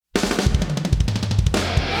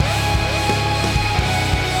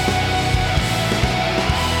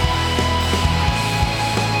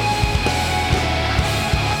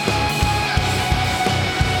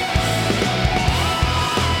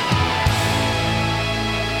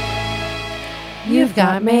You've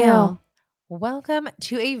got mail. Welcome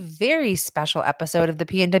to a very special episode of the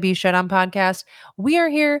PNW Showdown podcast. We are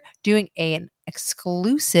here doing an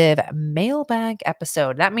exclusive mailbag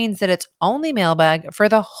episode. That means that it's only mailbag for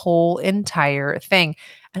the whole entire thing.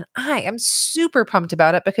 And I am super pumped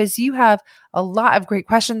about it because you have a lot of great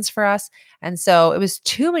questions for us. And so it was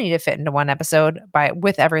too many to fit into one episode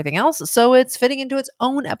with everything else. So it's fitting into its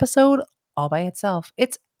own episode all by itself.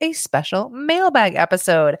 It's a special mailbag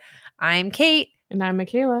episode. I'm Kate. And I'm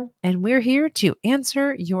Michaela. And we're here to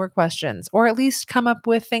answer your questions, or at least come up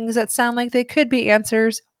with things that sound like they could be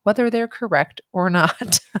answers, whether they're correct or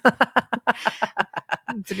not.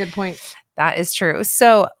 That's a good point. That is true.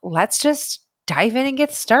 So let's just dive in and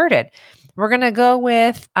get started. We're going to go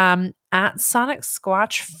with at Sonic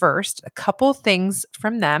Squatch first, a couple things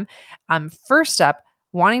from them. First up,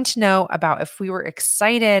 wanting to know about if we were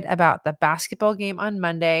excited about the basketball game on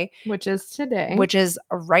Monday, which is today, which is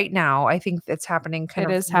right now. I think it's happening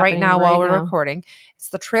right happening now while we're now. recording. It's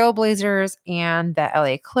the Trailblazers and the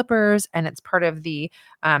LA Clippers, and it's part of the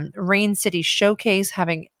Rain City Showcase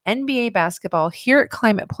having NBA basketball here at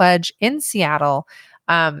Climate Pledge in Seattle.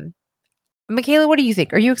 Michaela, what do you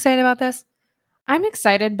think? Are you excited about this? I'm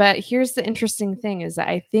excited, but here's the interesting thing is that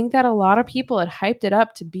I think that a lot of people had hyped it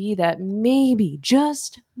up to be that maybe,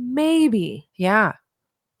 just maybe,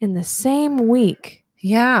 in the same week,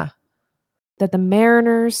 that the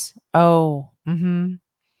Mariners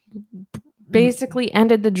basically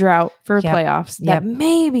ended the drought for playoffs, that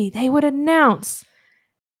maybe they would announce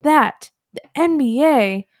that the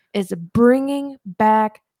NBA is bringing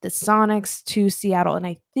back the Sonics to Seattle. And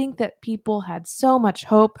I think that people had so much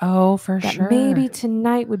hope. Oh, for sure. Maybe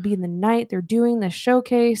tonight would be the night they're doing the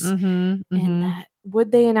showcase. And that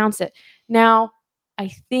would they announce it? Now, I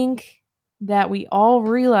think that we all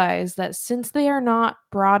realize that since they are not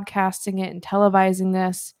broadcasting it and televising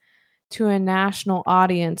this to a national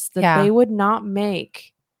audience, that they would not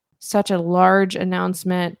make such a large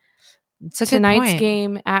announcement tonight's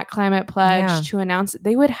game at Climate Pledge to announce it.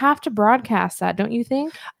 They would have to broadcast that, don't you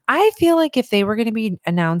think? I feel like if they were going to be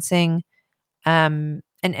announcing an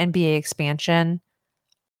NBA expansion,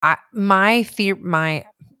 my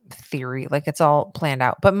theory, like it's all planned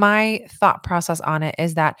out, but my thought process on it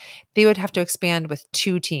is that they would have to expand with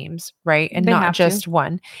 2 teams, right? And not just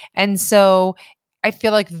one. And so I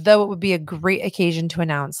feel like though it would be a great occasion to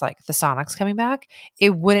announce like the Sonics coming back,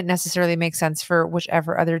 it wouldn't necessarily make sense for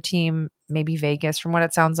whichever other team, maybe Vegas, from what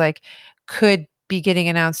it sounds like, could be getting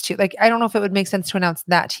announced too. Like, I don't know if it would make sense to announce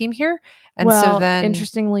that team here. And so then,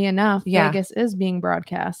 interestingly enough, Vegas is being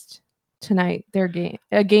broadcast tonight.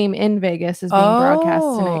 A game in Vegas is being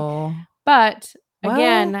broadcast tonight. But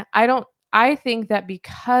again, I think that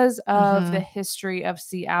because of the history of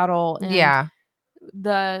Seattle and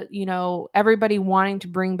the, everybody wanting to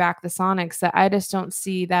bring back the Sonics, that I just don't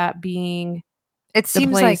see that being the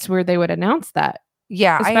place where they would announce that.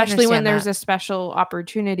 Yeah. Especially when there's a special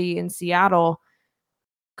opportunity in Seattle.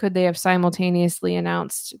 Could they have simultaneously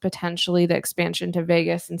announced potentially the expansion to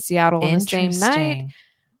Vegas and Seattle on the same night?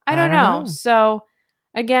 I don't know. So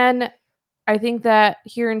again, I think that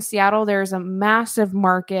here in Seattle, there's a massive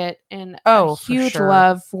market and a huge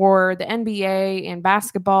love for the NBA and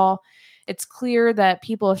basketball. It's clear that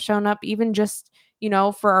people have shown up even just,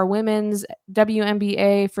 for our women's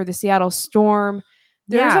WNBA, for the Seattle Storm.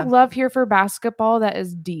 There's a love here for basketball that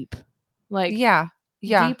is deep. Like,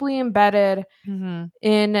 deeply embedded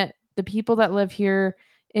in the people that live here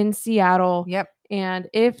in Seattle. Yep. And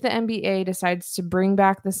if the NBA decides to bring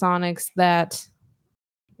back the Sonics,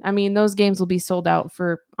 those games will be sold out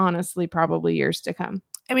for honestly probably years to come.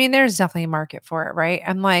 I mean, there's definitely a market for it, right?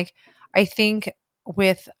 And like, I think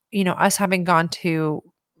with, us having gone to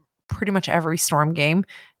pretty much every Storm game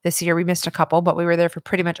this year, we missed a couple, but we were there for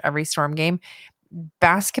pretty much every Storm game.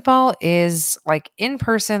 Basketball is like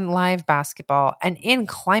in-person live basketball, and in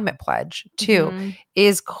Climate Pledge too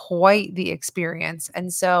is quite the experience.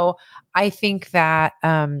 And so I think that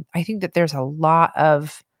there's a lot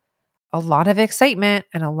of excitement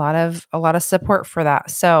and a lot of support for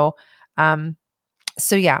that. So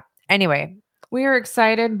yeah. Anyway, we were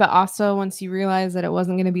excited, but also once you realize that it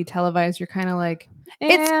wasn't going to be televised, you're kind of like,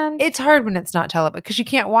 it's hard when it's not televised because you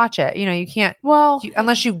can't watch it. You can't.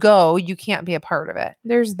 Unless you go, you can't be a part of it.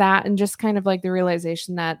 There's that, and just kind of like the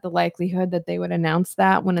realization that the likelihood that they would announce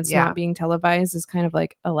that when it's not being televised is kind of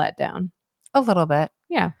like a letdown. A little bit,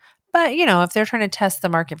 yeah. But if they're trying to test the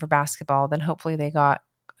market for basketball, then hopefully they got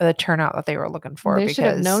the turnout that they were looking for. They should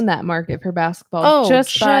have known that market for basketball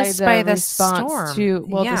just by the response Storm. to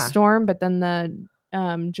the Storm, but then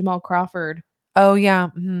the Jamal Crawford Oh yeah.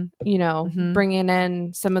 Bringing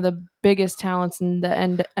in some of the biggest talents in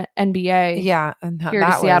the NBA. Yeah, and here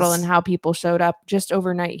to Seattle and how people showed up just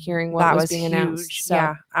overnight hearing what was being huge. announced. So.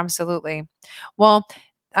 Yeah, absolutely. Well,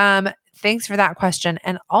 thanks for that question.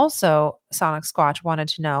 And also, Sonic Squatch wanted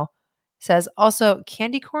to know, says also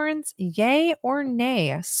candy corns, yay or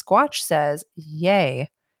nay? Squatch says yay.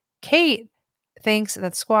 Kate thinks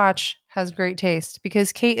that Squatch has great taste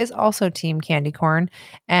because Kate is also team candy corn.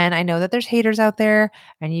 And I know that there's haters out there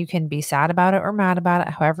and you can be sad about it or mad about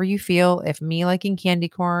it, however you feel. If me liking candy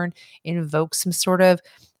corn invokes some sort of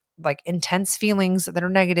like intense feelings that are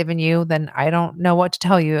negative in you, then I don't know what to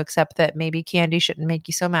tell you except that maybe candy shouldn't make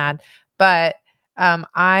you so mad. But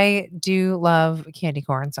I do love candy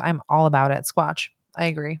corn, so I'm all about it. Squatch, I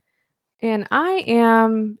agree. And I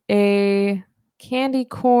am a candy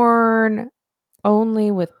corn only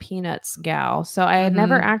with peanuts gal. So I had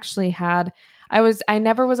never actually had I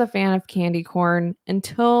never was a fan of candy corn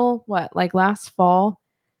until like last fall.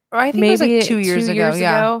 Or I think maybe it was like 2 years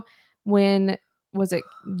ago. When was it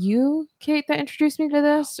you, Kate, that introduced me to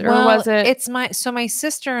this? Or was it it's my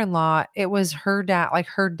sister-in-law, it was her dad,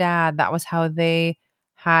 that was how they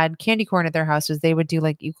had candy corn at their house, was they would do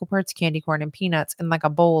like equal parts candy corn and peanuts in like a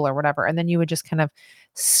bowl or whatever. And then you would just kind of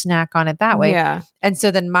snack on it that way. Yeah. And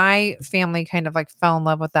so then my family kind of like fell in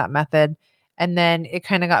love with that method. And then it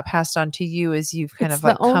kind of got passed on to you as you've kind of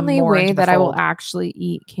like the only way that I will actually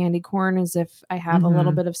eat candy corn is if I have a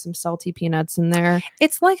little bit of some salty peanuts in there.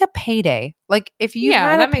 It's like a payday. Like if you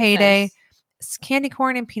had a payday, candy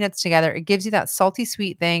corn and peanuts together, it gives you that salty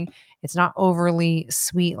sweet thing. It's not overly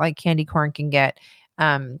sweet like candy corn can get.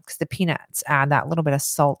 Because the peanuts add that little bit of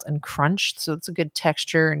salt and crunch. So it's a good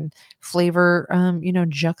texture and flavor,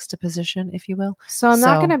 juxtaposition, if you will. So I'm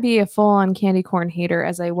not going to be a full on candy corn hater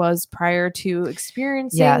as I was prior to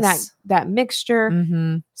experiencing that mixture.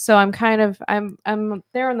 Mm-hmm. So I'm I'm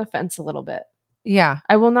there on the fence a little bit. Yeah.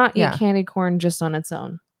 I will not eat candy corn just on its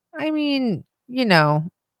own. I mean,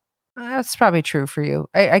 that's probably true for you.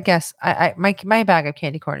 I guess my bag of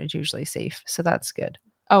candy corn is usually safe. So that's good.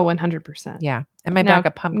 Oh, 100%. Yeah. And my bag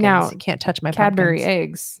of pumpkins, you can't touch my Cadbury pumpkins.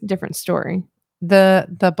 eggs, different story.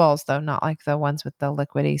 The balls though, not like the ones with the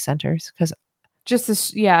liquidy centers, because just the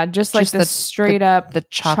straight up the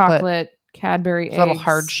chocolate Cadbury eggs, little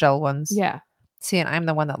hard shell ones. Yeah. See, and I'm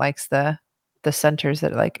the one that likes the centers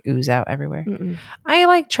that like ooze out everywhere. Mm-mm. I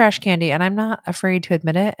like trash candy, and I'm not afraid to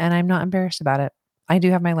admit it, and I'm not embarrassed about it. I do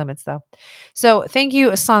have my limits though. So thank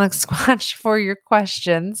you, Sonic Squatch, for your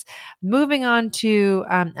questions. Moving on to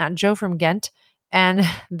Joe from Ghent. And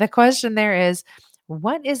the question there is,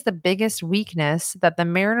 what is the biggest weakness that the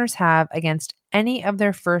Mariners have against any of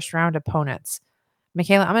their first round opponents?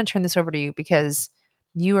 Michaela, I'm going to turn this over to you because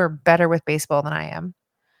you are better with baseball than I am.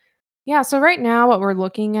 Yeah. So right now what we're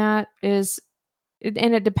looking at is,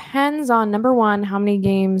 and it depends on, number one, how many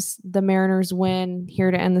games the Mariners win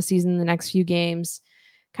here to end the season, the next few games,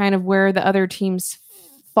 kind of where the other teams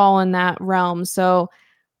fall in that realm. So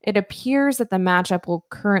it appears that the matchup will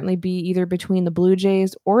currently be either between the Blue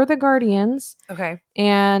Jays or the Guardians. Okay.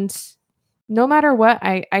 And no matter what,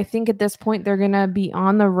 I think at this point they're going to be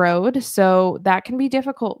on the road. So that can be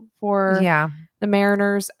difficult for the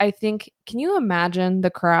Mariners. I think, can you imagine the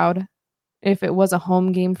crowd if it was a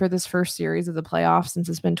home game for this first series of the playoffs, since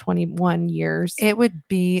it's been 21 years? It would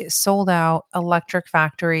be sold out, electric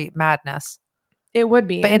factory madness. It would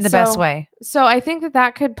be. But in the best way. So I think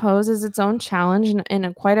that could pose as its own challenge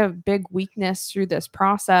and quite a big weakness through this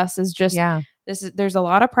process is just, there's a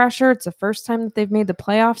lot of pressure. It's the first time that they've made the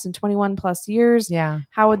playoffs in 21 plus years. Yeah.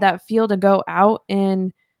 How would that feel to go out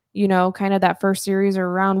in, kind of that first series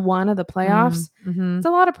or round one of the playoffs? Mm-hmm. It's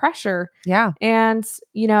a lot of pressure. Yeah. And,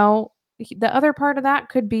 the other part of that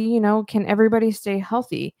could be, can everybody stay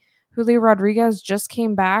healthy? Julio Rodriguez just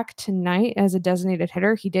came back tonight as a designated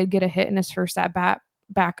hitter. He did get a hit in his first at bat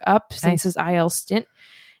back up since his IL stint.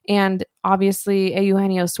 And obviously,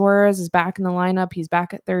 Eugenio Suarez is back in the lineup. He's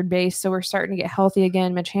back at third base. So we're starting to get healthy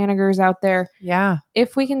again. Mitch Haniger's out there. Yeah.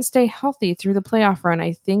 If we can stay healthy through the playoff run,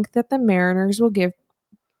 I think that the Mariners will give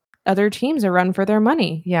other teams a run for their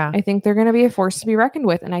money. Yeah. I think they're going to be a force to be reckoned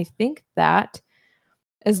with. And I think that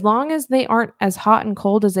as long as they aren't as hot and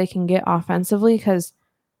cold as they can get offensively, because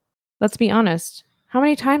let's be honest, how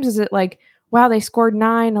many times is it like, wow, they scored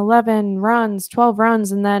 9, 11 runs, 12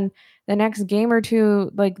 runs, and then the next game or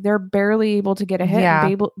two, like they're barely able to get a hit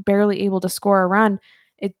and barely able to score a run.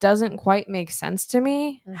 It doesn't quite make sense to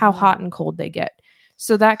me how hot and cold they get.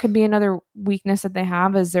 So that could be another weakness that they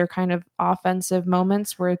have, is their kind of offensive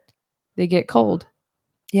moments where they get cold.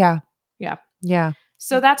 Yeah. Yeah. Yeah.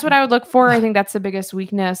 So that's what I would look for. I think that's the biggest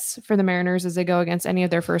weakness for the Mariners as they go against any of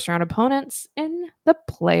their first round opponents in the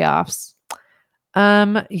playoffs.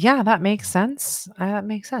 Yeah, that makes sense. That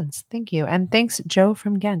makes sense. Thank you. And thanks, Joe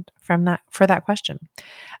from Ghent, for that question.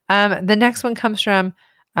 The next one comes from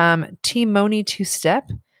Timoni Two Step,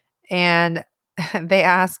 and they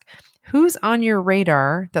ask, who's on your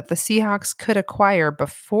radar that the Seahawks could acquire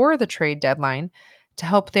before the trade deadline to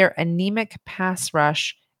help their anemic pass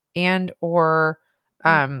rush and or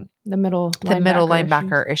the middle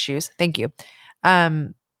linebacker issues? Thank you.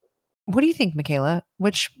 What do you think, Michaela?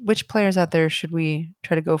 Which players out there should we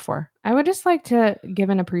try to go for? I would just like to give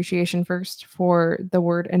an appreciation first for the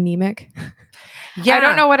word anemic. Yeah. I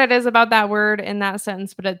don't know what it is about that word in that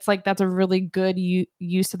sentence, but it's like that's a really good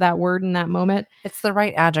use of that word in that moment. It's the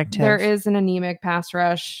right adjective. There is an anemic pass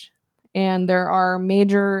rush, and there are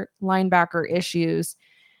major linebacker issues.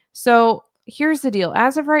 So here's the deal.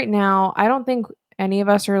 As of right now, I don't think any of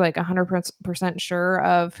us are like 100% sure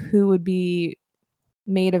of who would be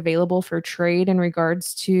made available for trade in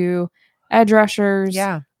regards to edge rushers,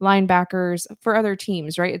 linebackers for other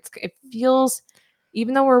teams, right? It feels,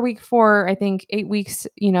 even though we're week 4, I think 8 weeks,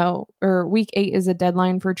 or week 8 is a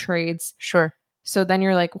deadline for trades. Sure. So then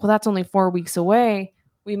you're like, well, that's only 4 weeks away.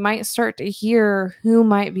 We might start to hear who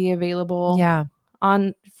might be available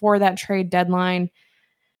for that trade deadline.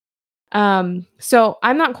 So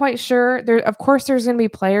I'm not quite sure. Of course, there's going to be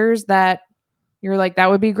players that you're like, that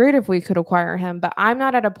would be great if we could acquire him. But I'm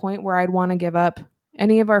not at a point where I'd want to give up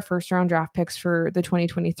any of our first round draft picks for the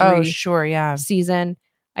 2023 season.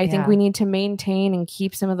 I think we need to maintain and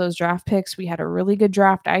keep some of those draft picks. We had a really good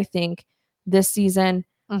draft, I think, this season.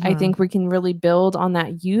 Mm-hmm. I think we can really build on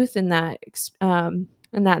that youth and that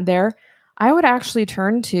there. I would actually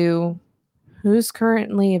turn to who's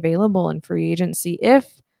currently available in free agency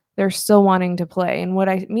if they're still wanting to play. And what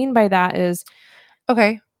I mean by that is,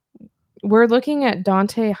 we're looking at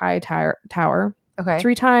Dont'a Hightower,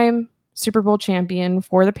 3-time Super Bowl champion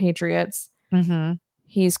for the Patriots. Mm-hmm.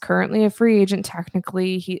 He's currently a free agent.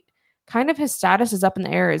 Technically, his status is up in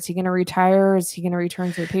the air. Is he going to retire? Is he going to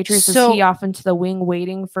return to the Patriots? Is he off into the wing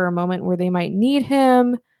waiting for a moment where they might need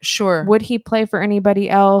him? Sure. Would he play for anybody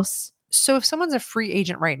else? So if someone's a free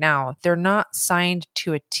agent right now, they're not signed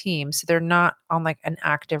to a team, so they're not on like an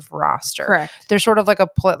active roster. Correct. They're sort of like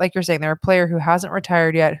like you're saying, they're a player who hasn't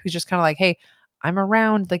retired yet, who's just kind of like, hey, I'm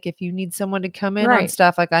around. Like if you need someone to come in on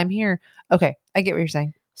stuff, like I'm here. Okay, I get what you're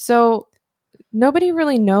saying. So nobody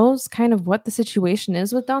really knows kind of what the situation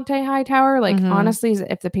is with Dont'a Hightower. Like honestly,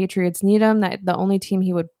 if the Patriots need him, that the only team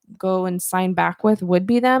he would go and sign back with would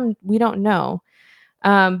be them. We don't know.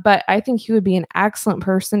 But I think he would be an excellent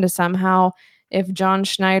person to somehow, if John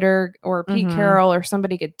Schneider or Pete Carroll or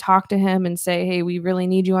somebody could talk to him and say, hey, we really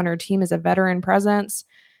need you on our team as a veteran presence.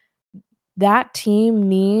 That team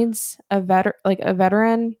needs a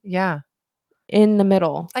veteran in the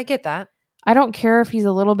middle. I get that. I don't care if he's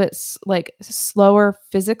a little bit like slower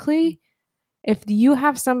physically. If you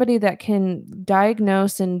have somebody that can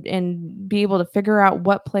diagnose and be able to figure out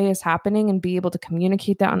what play is happening and be able to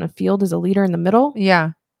communicate that on the field as a leader in the middle,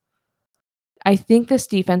 I think this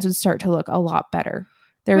defense would start to look a lot better.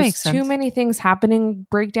 There's too many things happening,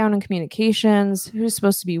 breakdown in communications, who's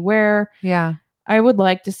supposed to be where. Yeah. I would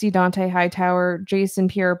like to see Dont'a Hightower. Jason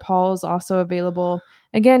Pierre-Paul is also available.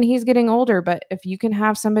 Again, he's getting older, but if you can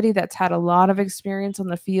have somebody that's had a lot of experience on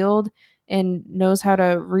the field and knows how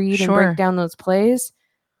to read and break down those plays,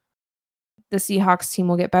 the Seahawks team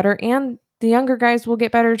will get better, and the younger guys will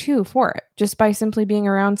get better too for it, just by simply being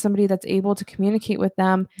around somebody that's able to communicate with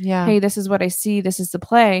them. Hey, this is what I see. This is the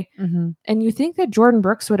play. Mm-hmm. And you think that Jordan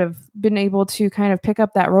Brooks would have been able to kind of pick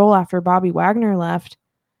up that role after Bobby Wagner left.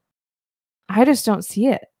 I just don't see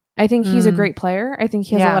it. I think he's a great player. I think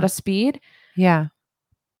he has a lot of speed. Yeah.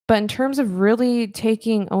 But in terms of really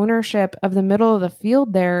taking ownership of the middle of the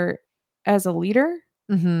field there as a leader,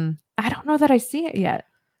 I don't know that I see it yet.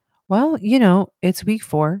 Well, it's week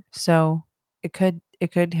 4, so it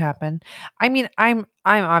could happen. I mean, I'm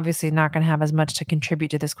obviously not going to have as much to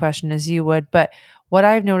contribute to this question as you would, but what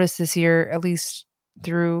I've noticed this year, at least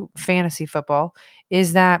through fantasy football,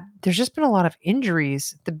 is that there's just been a lot of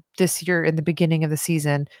injuries this year in the beginning of the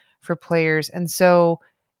season for players. And so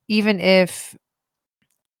even if,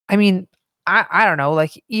 I don't know,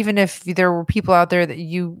 like even if there were people out there that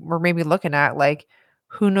you were maybe looking at, like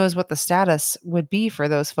who knows what the status would be for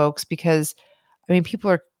those folks, because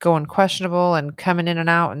people are going questionable and coming in and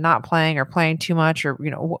out and not playing or playing too much or,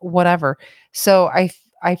 whatever. So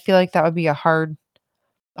I feel like that would be a hard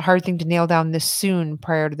thing to nail down this soon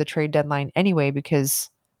prior to the trade deadline anyway, because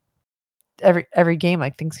every game,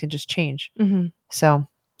 like things can just change. Mm-hmm. So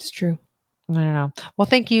it's true. I don't know. Well,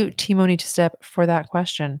 thank you, Timoni to Step, for that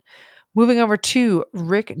question. Moving over to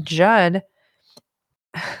Rick Judd,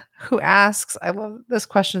 who asks, I love this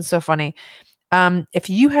question, it's so funny. If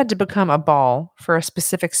you had to become a ball for a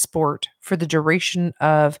specific sport for the duration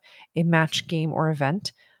of a match, game, or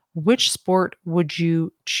event, which sport would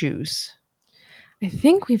you choose? I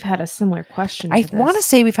think we've had a similar question. I want to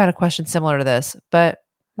say we've had a question similar to this, but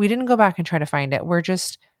we didn't go back and try to find it. We're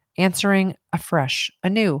just answering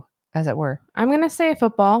anew, as it were. I'm going to say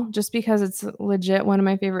football just because it's legit one of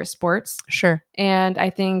my favorite sports. Sure. And I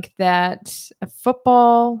think that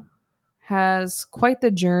football has quite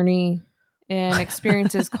the journey and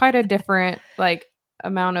experiences quite a different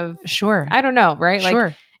amount of I don't know, right? Sure.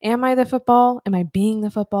 Like, am I the football? Am I being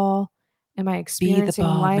the football? Am I experiencing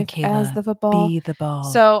life as the football? Be the ball.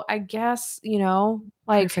 So I guess,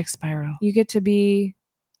 perfect spiral. You get to be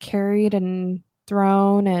carried and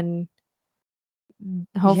thrown and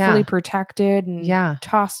hopefully protected and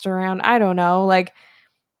tossed around. I don't know. Like,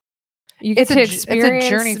 you get to experience it's a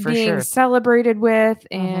journey for being celebrated with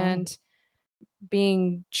and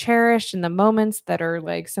being cherished in the moments that are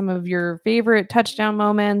like some of your favorite touchdown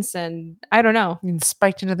moments. And I don't know. And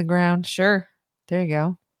spiked into the ground. Sure. There you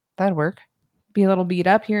go. That'd work. Be a little beat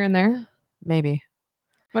up here and there. Maybe.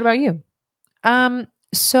 What about you?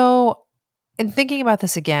 So in thinking about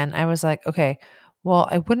this again, I was like, okay, well,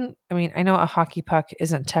 I know a hockey puck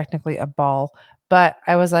isn't technically a ball, but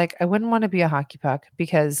I was like, I wouldn't want to be a hockey puck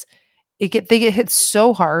because they get hit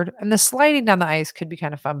so hard, and the sliding down the ice could be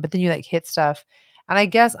kind of fun, but then you like hit stuff. And I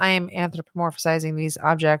guess I am anthropomorphizing these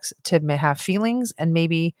objects to have feelings. And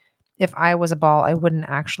maybe if I was a ball, I wouldn't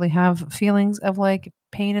actually have feelings of like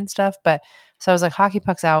pain and stuff. But so I was like, hockey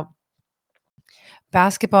pucks out.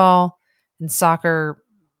 Basketball and soccer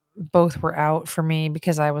both were out for me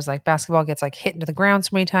because I was like, basketball gets like hit into the ground so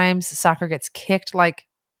many times. Soccer gets kicked like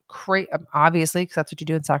obviously, because that's what you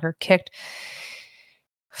do in soccer, kicked.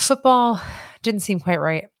 Football didn't seem quite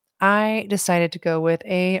right. I decided to go with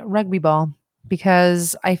a rugby ball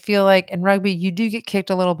because I feel like in rugby, you do get kicked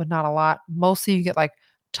a little, but not a lot. Mostly you get like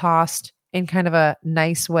tossed in kind of a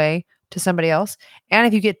nice way to somebody else.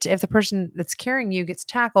 And if the person that's carrying you gets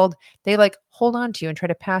tackled, they like hold on to you and try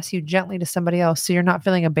to pass you gently to somebody else. So you're not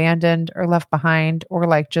feeling abandoned or left behind or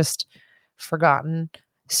like just forgotten.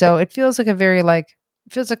 So it feels like a very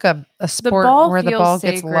a sport where the ball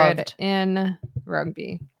gets loved in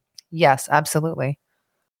rugby. Yes, absolutely.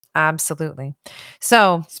 Absolutely.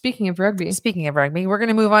 So speaking of rugby, we're going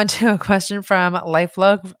to move on to a question from Life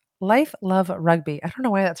Love Rugby. I don't know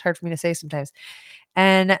why that's hard for me to say sometimes.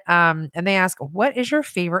 And they ask, what is your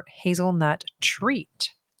favorite hazelnut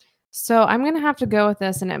treat? So I'm going to have to go with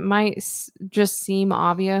this, and it might just seem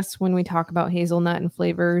obvious when we talk about hazelnut and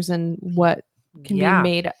flavors and what can be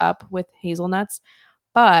made up with hazelnuts.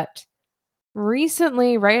 But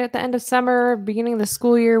recently, right at the end of summer, beginning of the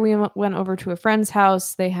school year, we went over to a friend's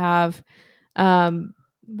house. They have,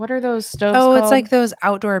 what are those stoves called? It's like those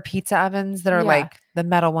outdoor pizza ovens that are like the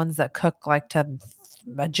metal ones that cook like to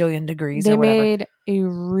a jillion degrees or whatever. They made a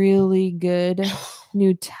really good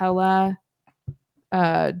Nutella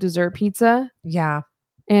dessert pizza. Yeah.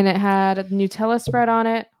 And it had a Nutella spread on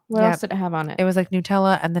it. What else did it have on it? It was like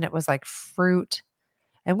Nutella, and then it was like fruit.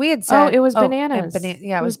 And we had said, it was bananas.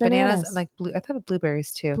 It was bananas and like I thought it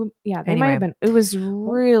blueberries too. They might have been. It was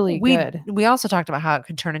really good. We also talked about how it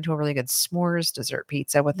could turn into a really good s'mores dessert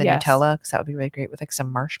pizza with the Nutella, because that would be really great with like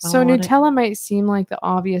some marshmallow. So Nutella might seem like the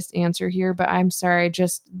obvious answer here, but I'm sorry,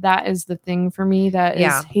 just that is the thing for me that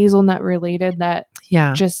is hazelnut related that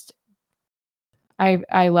just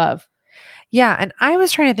I love. Yeah, and I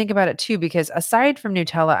was trying to think about it too, because aside from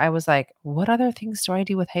Nutella, I was like, what other things do I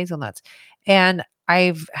do with hazelnuts? And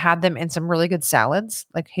I've had them in some really good salads,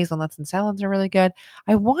 like hazelnuts and salads are really good.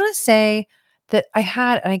 I want to say that I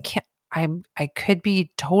had, and I could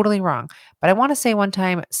be totally wrong, but I want to say one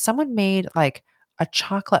time someone made like a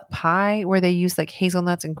chocolate pie where they used like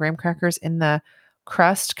hazelnuts and graham crackers in the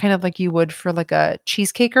crust, kind of like you would for like a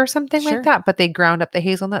cheesecake or something like that, but they ground up the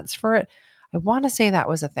hazelnuts for it. I want to say that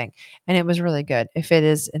was a thing, and it was really good, if it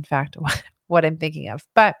is in fact what I'm thinking of.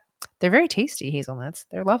 But they're very tasty hazelnuts.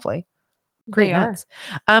 They're lovely. Great nuts.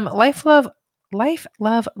 Life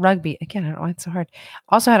Love Rugby. Again, I don't know why it's so hard.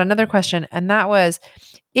 Also had another question, and that was,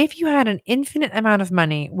 if you had an infinite amount of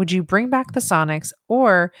money, would you bring back the Sonics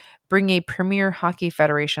or bring a premier hockey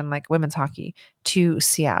federation like women's hockey to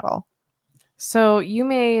Seattle? So you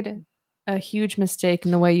made a huge mistake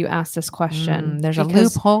in the way you asked this question. There's a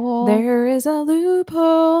loophole. There is a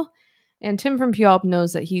loophole. And Tim from Puyallup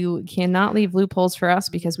knows that he cannot leave loopholes for us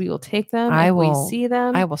because we will take them if we see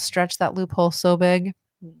them. I will stretch that loophole so big.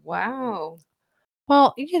 Wow.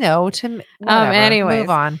 Well, to whatever. Anyways, move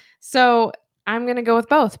on. So I'm gonna go with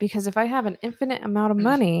both because if I have an infinite amount of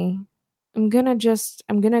money, I'm gonna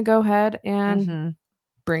go ahead and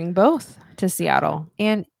bring both to Seattle.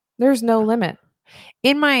 And there's no limit.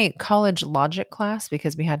 In my college logic class,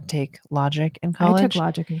 because we had to take logic in college. I took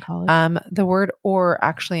logic in college. The word or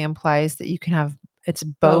actually implies that you can have it's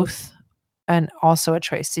both. And also a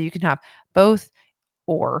choice. So you can have both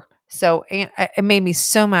or. So and it made me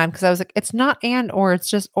so mad because I was like, it's not and or, it's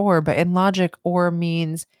just or. But in logic, or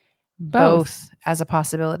means both as a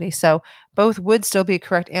possibility. So both would still be a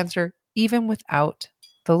correct answer, even without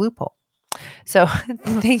the loophole. So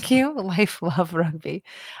thank you, Life Love Rugby.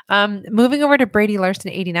 Moving over to Brady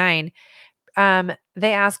Larson 89.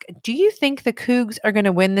 They ask, do you think the Cougs are going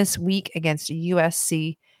to win this week against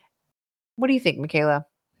USC? What do you think, Michaela?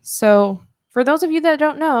 So for those of you that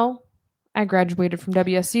don't know, I graduated from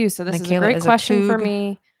WSU. So this Michaela is a great question for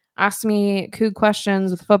me. Ask me Coug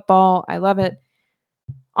questions with football. I love it.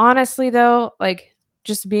 Honestly, though, like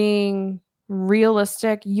just being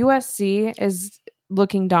realistic, USC is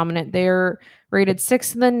looking dominant. They're rated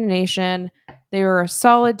 6th in the nation. They were a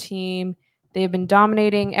solid team. They've been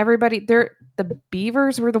dominating everybody. The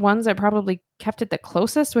Beavers were the ones that probably kept it the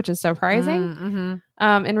closest, which is surprising.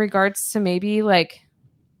 In regards to maybe like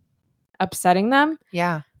upsetting them.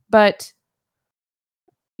 Yeah. But,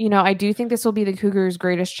 I do think this will be the Cougars'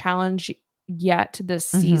 greatest challenge yet this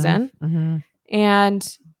season.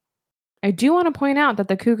 And I do want to point out that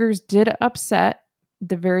the Cougars did upset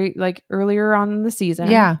earlier on in the season.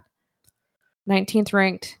 Yeah. 19th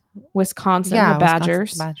ranked Wisconsin, the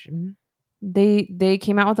Badgers. They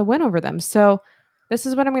came out with a win over them. So this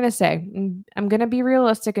is what I'm going to say. I'm going to be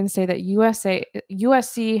realistic and say that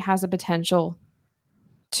USC has a potential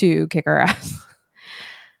to kick our ass.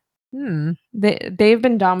 They've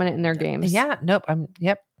been dominant in their games. Yeah. Nope.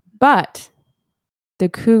 Yep. But the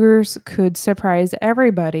Cougars could surprise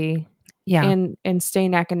everybody. Yeah. And stay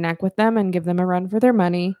neck and neck with them and give them a run for their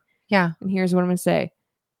money. Yeah. And here's what I'm going to say.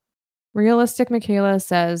 Realistic Michaela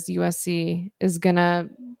says USC is going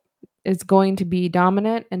to be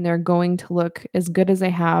dominant and they're going to look as good as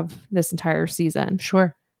they have this entire season.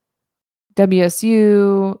 Sure.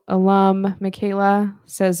 WSU alum Michaela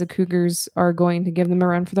says the Cougars are going to give them a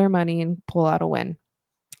run for their money and pull out a win.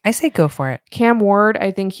 I say go for it. Cam Ward,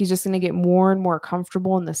 I think he's just going to get more and more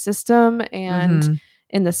comfortable in the system and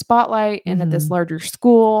in the spotlight and at this larger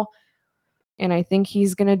school. And I think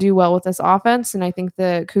he's going to do well with this offense. And I think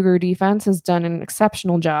the Cougar defense has done an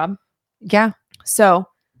exceptional job. Yeah. So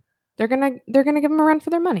they're going to give them a run for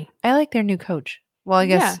their money. I like their new coach. Well, I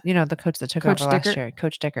guess, the coach that took over last year,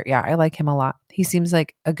 Coach Dickert. Yeah. I like him a lot. He seems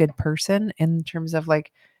like a good person in terms of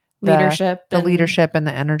like leadership, the leadership and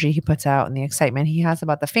the energy he puts out and the excitement he has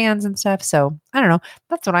about the fans and stuff. So I don't know.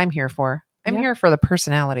 That's what I'm here for. I'm here for the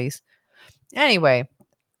personalities. Anyway,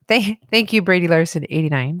 thank you, Brady Larson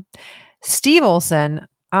 89. Steve Olson,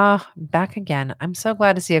 back again. I'm so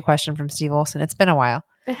glad to see a question from Steve Olson. It's been a while.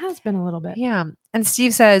 It has been a little bit. Yeah. And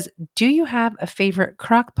Steve says, do you have a favorite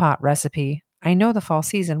crock pot recipe? I know the fall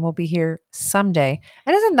season will be here someday.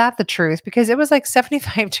 And isn't that the truth? Because it was like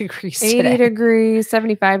 75 degrees 80 today. degrees,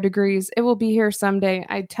 75 degrees. It will be here someday.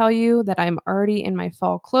 I tell you that I'm already in my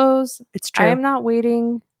fall clothes. It's true. I am not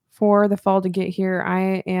waiting for the fall to get here.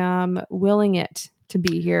 I am willing it to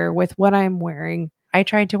be here with what I'm wearing. I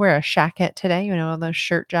tried to wear a shacket today, those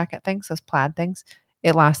shirt jacket things, those plaid things.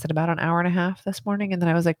 It lasted about an hour and a half this morning. And then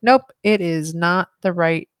I was like, nope, it is not the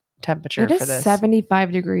right temperature for this. It is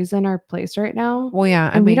 75 degrees in our place right now. Well,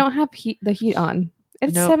 yeah. And we don't have the heat on.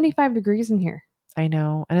 It's 75 degrees in here. I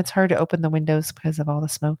know. And it's hard to open the windows because of all the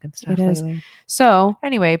smoke and stuff. It is. So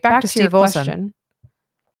anyway, back to Steve Olson.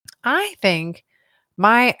 I think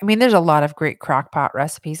there's a lot of great crock pot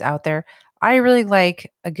recipes out there. I really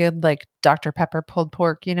like a good Dr. Pepper pulled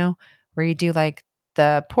pork, where you do like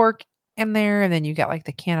the pork in there and then you get like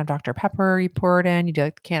the can of Dr. Pepper, you pour it in, you do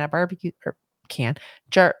like the can of barbecue or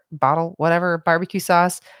jar, bottle, whatever, barbecue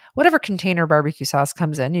sauce, whatever container barbecue sauce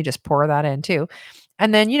comes in, you just pour that in too.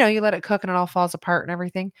 And then, you let it cook and it all falls apart and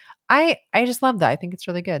everything. I just love that. I think it's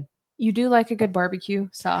really good. You do like a good barbecue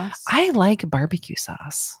sauce? I like barbecue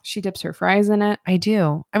sauce. She dips her fries in it. I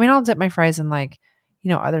do. I'll dip my fries in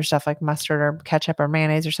other stuff like mustard or ketchup or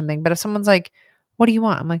mayonnaise or something. But if someone's like, what do you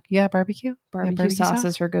want? I'm like, yeah, barbecue. Barbecue sauce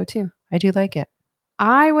is her go-to. I do like it.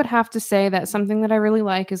 I would have to say that something that I really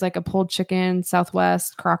like is like a pulled chicken,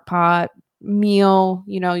 Southwest crock pot meal.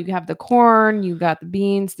 You have the corn, you got the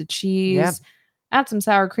beans, the cheese, add some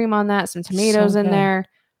sour cream on that, some tomatoes in there.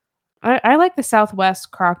 I like the Southwest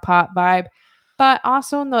crock pot vibe, but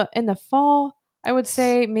also in the fall, I would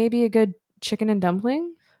say maybe a good chicken and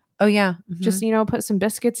dumpling. Oh yeah. Just, put some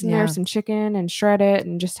biscuits in there, some chicken, and shred it,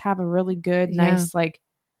 and just have a really good, nice,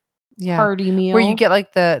 hearty meal. Where you get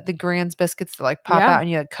like the Grand's biscuits that like pop out and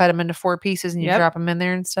you like, cut them into 4 pieces and you drop them in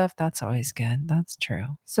there and stuff. That's always good. That's true.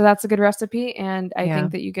 So that's a good recipe. And I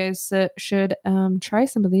think that you guys should try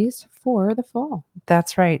some of these for the fall.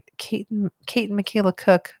 That's right. Kate and Michaela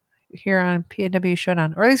cook here on PNW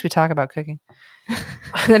Showdown, or at least we talk about cooking.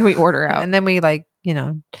 Then we order out. And then we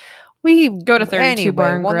we go to 32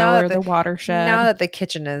 Barn Grill or the Watershed. Now that the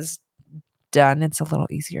kitchen is done, it's a little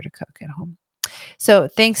easier to cook at home. So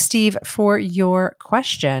thanks, Steve, for your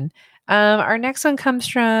question. Our next one comes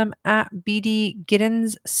from BD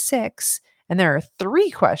Giddens 6, and there are 3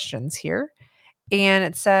 questions here. And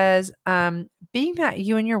it says, being that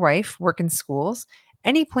you and your wife work in schools,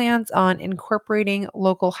 any plans on incorporating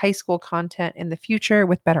local high school content in the future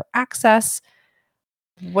with better access?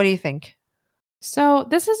 What do you think? So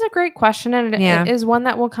this is a great question, and it is one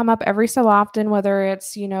that will come up every so often, whether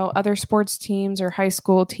it's, other sports teams or high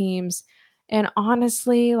school teams. And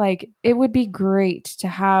honestly, it would be great to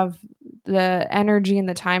have the energy and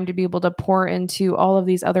the time to be able to pour into all of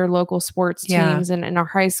these other local sports teams and our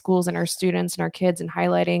high schools and our students and our kids, and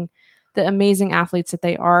highlighting the amazing athletes that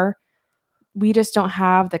they are. We just don't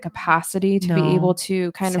have the capacity to be able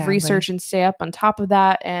to kind of research and stay up on top of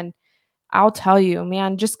that. And I'll tell you,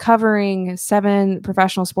 man, just covering 7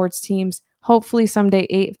 professional sports teams, hopefully someday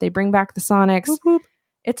 8 if they bring back the Sonics. Whoop, whoop.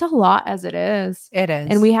 It's a lot as it is. It is.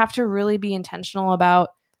 And we have to really be intentional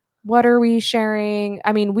about what are we sharing.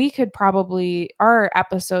 I mean, our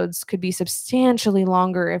episodes could be substantially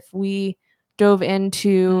longer if we dove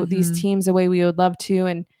into these teams the way we would love to.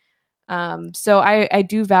 And so I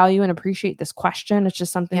do value and appreciate this question. It's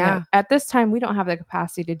just something that at this time we don't have the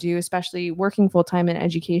capacity to do, especially working full-time in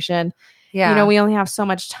education. Yeah. We only have so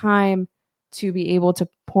much time to be able to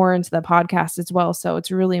pour into the podcast as well. So it's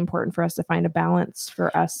really important for us to find a balance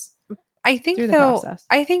for us. I think though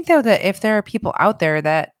that if there are people out there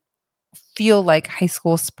that feel like high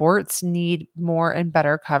school sports need more and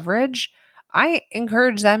better coverage, I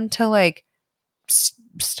encourage them to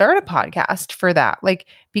start a podcast for that.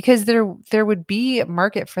 Because there would be a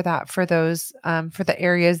market for that, for those, for the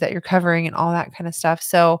areas that you're covering and all that kind of stuff.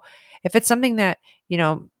 So if it's something that,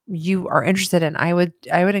 you are interested in, I would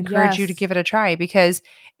encourage you to give it a try, because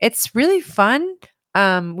it's really fun.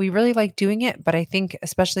 We really like doing it, but I think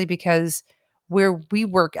especially because we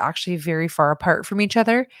work actually very far apart from each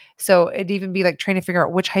other. So it'd even be trying to figure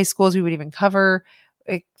out which high schools we would even cover.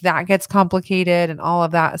 That gets complicated and all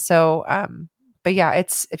of that. So, but yeah,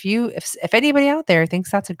 if anybody out there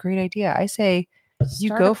thinks that's a great idea, I say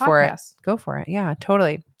go for it. Go for it. Yeah,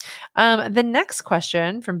 totally. The next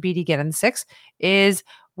question from BD Giddens 6 is,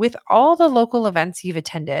 with all the local events you've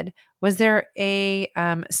attended, was there a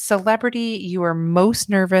celebrity you were most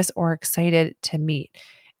nervous or excited to meet?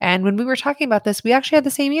 And when we were talking about this, we actually had the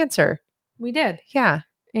same answer. We did. Yeah.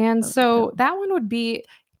 And so that one would be,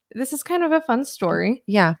 this is kind of a fun story.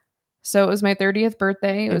 Yeah. So it was my 30th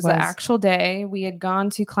birthday. It was the actual day. We had gone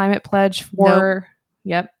to Climate Pledge for...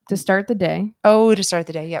 Yep. To start the day. Oh, to start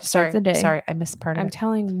the day. Yep. Start the day. Sorry, I missed part of it. I'm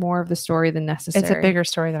telling more of the story than necessary. It's a bigger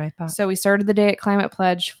story than I thought. So we started the day at Climate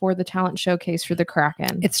Pledge for the talent showcase for the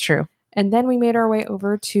Kraken. It's true. And then we made our way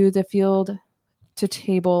over to the field to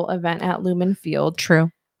table event at Lumen Field.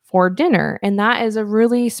 True. For dinner. And that is a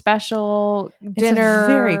really special dinner,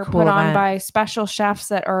 very cool put on event by special chefs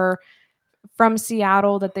that are from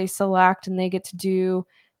Seattle that they select, and they get to do...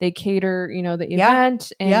 They cater, the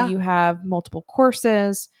event, and you have multiple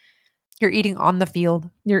courses. You're eating on the field.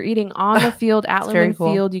 You're eating on the field at Lumen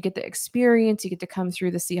Field. You get the experience. You get to come through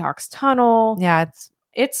the Seahawks tunnel. Yeah,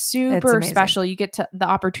 it's super special. You get the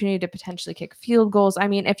opportunity to potentially kick field goals. I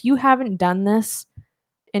mean, if you haven't done this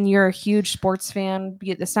and you're a huge sports fan, be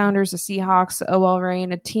it the Sounders, the Seahawks, the OL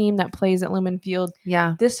Reign, a team that plays at Lumen Field,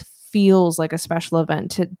 this feels like a special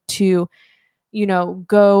event to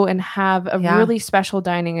go and have a really special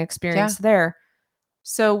dining experience there.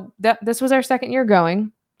 So this was our second year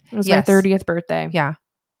going. It was my 30th birthday. Yeah.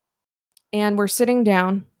 And we're sitting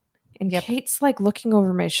down, and Kate's looking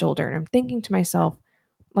over my shoulder, and I'm thinking to myself,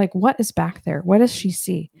 what is back there? What does she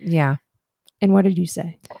see? Yeah. And what did you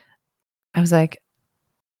say? I was like,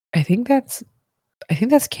 I think that's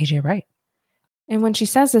KJ Wright. And when she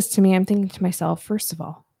says this to me, I'm thinking to myself, first of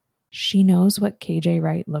all, she knows what KJ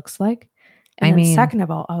Wright looks like. And then second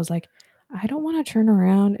of all, I was like, I don't want to turn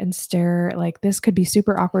around and stare. This could be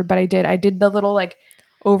super awkward. But I did the little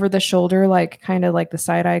over the shoulder, kind of the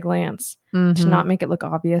side eye glance to not make it look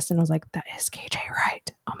obvious. And I was like, that is KJ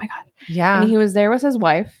Wright. Oh my God. Yeah. And he was there with his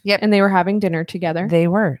wife. Yep. And they were having dinner together. They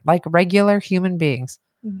were regular human beings.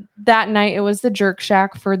 that night it was the Jerk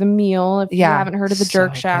Shack for the meal. If you haven't heard of the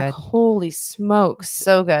Jerk Shack, good. holy smokes.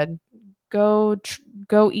 So good. Go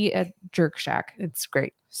eat at Jerk Shack. It's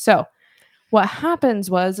great. So what happens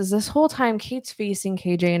is this whole time Kate's facing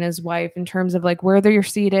KJ and his wife in terms of like where they're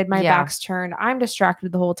seated. My back's turned. I'm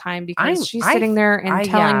distracted the whole time because she's sitting there and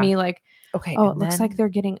telling me like, okay, oh, it looks like they're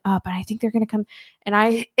getting up and I think they're going to come.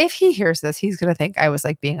 And if he hears this, he's going to think I was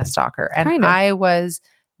like being a stalker. And I was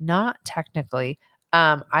not technically,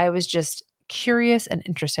 I was just curious and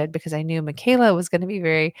interested because I knew Michaela was going to be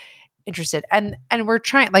very interested. And we're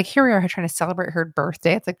trying, like, here we are trying to celebrate her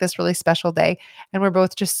birthday. It's like this really special day. And we're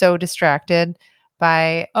both just so distracted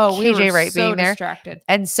by KJ Wright being there. Distracted.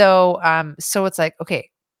 And so, so it's like, okay,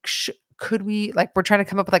 could we, like, we're trying to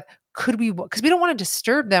come up with like, could we, because we don't want to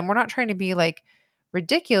disturb them. We're not trying to be like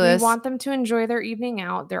ridiculous. We want them to enjoy their evening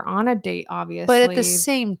out. They're on a date, obviously. But at the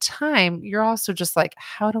same time, you're also just like,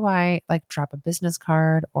 how do I like drop a business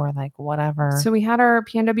card or like whatever? So we had our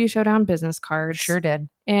PNW Showdown business cards. Sure did.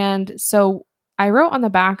 And so I wrote on the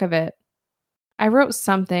back of it, I wrote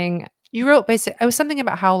something. You wrote basically, it was something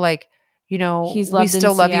about how like, you know, we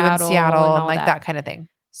still love you in Seattle and like that kind of thing.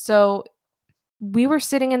 So we were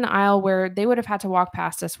sitting in the aisle where they would have had to walk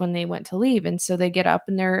past us when they went to leave. And so they get up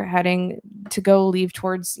and they're heading to go leave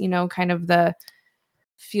towards, you know, kind of the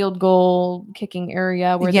field goal kicking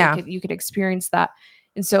area where you could experience that.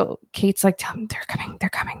 And so Kate's like, tell them they're coming.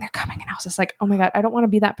 And I was just like, oh my God, I don't want to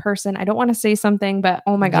be that person. I don't want to say something, but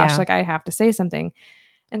oh my gosh, like I have to say something.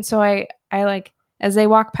 And so I like, as they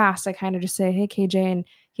walk past, I kind of just say, hey, KJ. And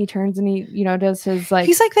he turns and he, you know, does his like,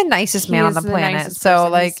 he's like the nicest man on the planet. So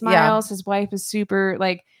like, he smiles. His wife is super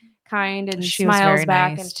like kind and she smiles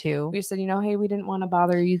back. Nice and too. We said, you know, hey, we didn't want to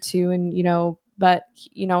bother you too. And, you know, but,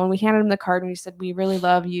 you know, when we handed him the card and we said, we really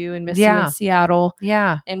love you and miss you in Seattle.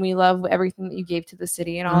 Yeah. And we love everything that you gave to the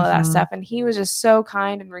city and all of that stuff. And he was just so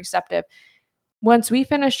kind and receptive. Once we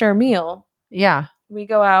finished our meal. Yeah. We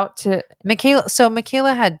go out to Michaela. So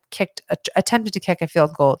Michaela had attempted to kick a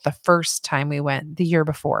field goal the first time we went the year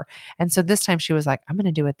before. And so this time she was like, I'm going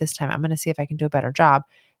to do it this time. I'm going to see if I can do a better job.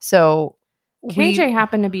 So KJ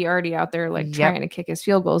happened to be already out there like trying to kick his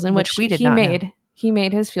field goals, in which we did he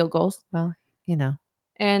made his field goals. Well, you know.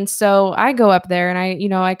 And so I go up there and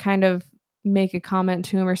I kind of make a comment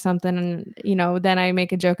to him or something. And, you know, then I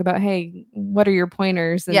make a joke about, hey, what are your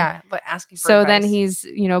pointers? And but asking for so advice. Then he's,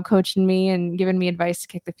 you know, coaching me and giving me advice to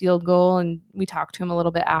kick the field goal. And we talked to him a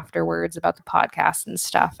little bit afterwards about the podcast and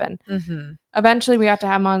stuff. And eventually we got to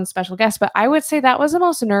have him on special guest. But I would say that was the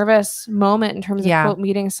most nervous moment in terms of quote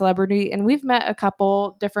meeting a celebrity. And we've met a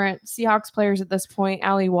couple different Seahawks players at this point,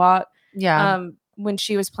 Allie Watt. Yeah. When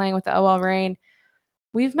she was playing with the OL Reign.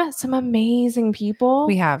 We've met some amazing people.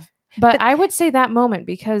 We have. But I would say that moment,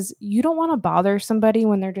 because you don't want to bother somebody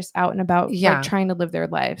when they're just out and about, like trying to live their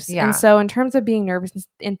lives. Yeah. And so in terms of being nervous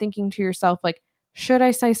and thinking to yourself, like, should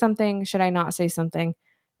I say something? Should I not say something?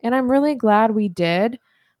 And I'm really glad we did.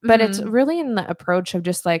 But it's really in the approach of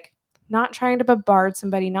just like not trying to bombard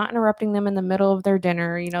somebody, not interrupting them in the middle of their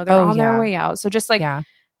dinner. You know, they're on their way out. So just like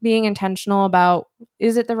being intentional about,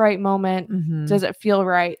 is it the right moment? Does it feel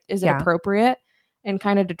right? Is it appropriate? And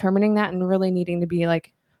kind of determining that and really needing to be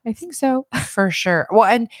like, I think so. For sure.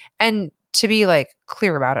 Well, and to be like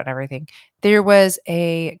clear about it and everything, there was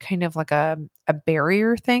a kind of like a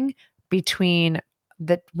barrier thing between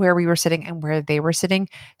where we were sitting and where they were sitting.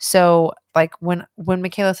 So like when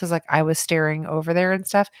Michaela says like I was staring over there and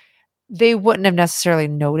stuff, they wouldn't have necessarily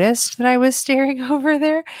noticed that I was staring over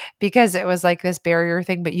there because it was like this barrier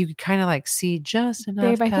thing, but you could kind of like see just enough.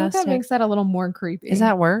 Babe, I think that makes that a little more creepy. Is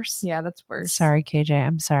that worse? Yeah, that's worse. Sorry, KJ.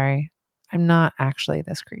 I'm sorry. I'm not actually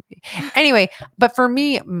this creepy. Anyway, but for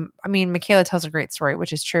me, I mean, Michaela tells a great story,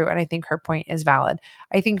 which is true. And I think her point is valid.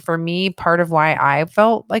 I think for me, part of why I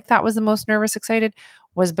felt like that was the most nervous, excited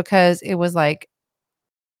was because it was like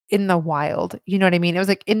in the wild. You know what I mean? It was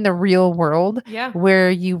like in the real world where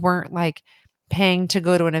you weren't like paying to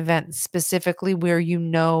go to an event specifically where you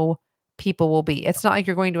know people will be. It's not like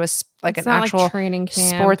you're going to an actual training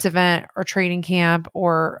camp, sports event or training camp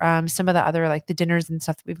or some of the other like the dinners and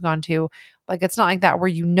stuff that we've gone to. Like it's not like that where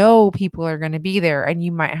you know people are going to be there and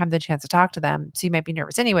you might have the chance to talk to them. So you might be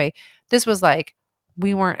nervous. Anyway, this was like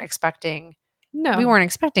we weren't expecting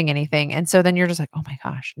anything. And so then you're just like, oh my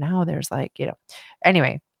gosh, now there's like, you know.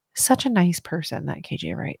 Anyway, such a nice person, that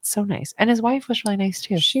KJ Wright. So nice. And his wife was really nice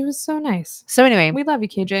too. She was so nice. So anyway, we love you,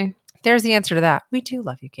 KJ. There's the answer to that. We do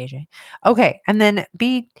love you, KJ. Okay. And then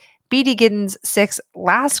BD Giddens 6,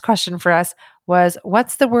 last question for us was,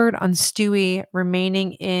 what's the word on Stewie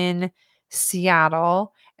remaining in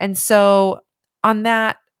Seattle? And so on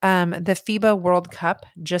that, the FIBA World Cup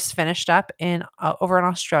just finished up in over in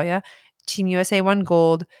Australia. Team USA won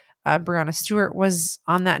gold. Breanna Stewart was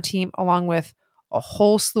on that team along with a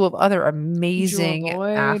whole slew of other amazing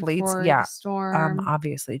athletes. Yeah.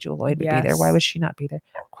 Obviously Jewell Loyd would be there. Why would she not be there?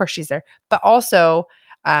 Of course she's there. But also,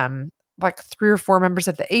 like 3 or 4 members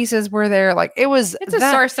of the Aces were there. Like it's a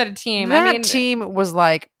star-studded team. That team was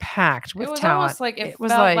like packed with talent. Almost like it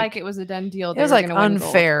was like it was a done deal. It was like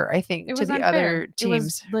unfair, I think, to the other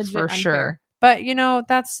teams for sure. But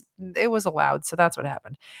it was allowed, so that's what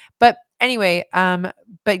happened. But anyway,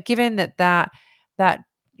 but given that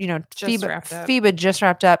FIBA just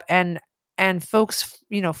wrapped up and folks,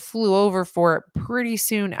 flew over for it pretty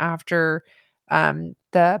soon after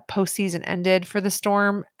the postseason ended for the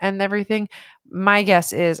Storm and everything. My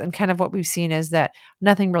guess is, and kind of what we've seen is that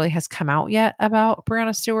nothing really has come out yet about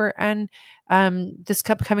Breanna Stewart and this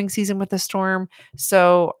upcoming season with the Storm.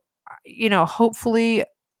 So, hopefully,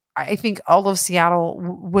 I think all of Seattle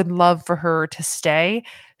would love for her to stay.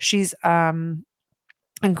 She's a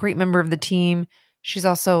great member of the team. She's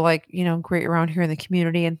also great around here in the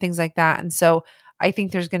community and things like that. And so I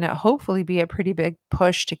think there's going to hopefully be a pretty big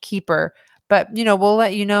push to keep her. But, we'll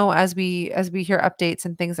let you know as we hear updates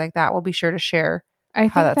and things like that. We'll be sure to share. I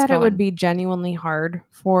think that it would be genuinely hard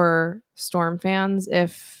for Storm fans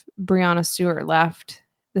if Breanna Stewart left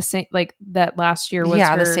the same, like that last year was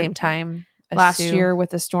the same time last year with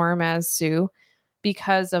the Storm as Sue,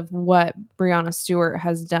 because of what Breanna Stewart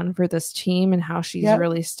has done for this team and how she's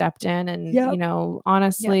really stepped in and,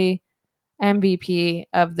 honestly, MVP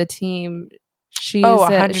of the team. She's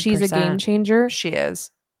a game changer. She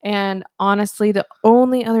is. And honestly, the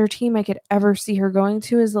only other team I could ever see her going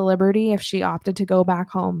to is the Liberty if she opted to go back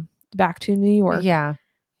home, back to New York. Yeah.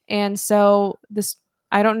 And so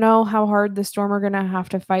I don't know how hard the Storm are going to have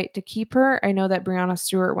to fight to keep her. I know that Breanna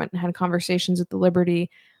Stewart went and had conversations with the Liberty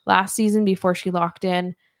last season before she locked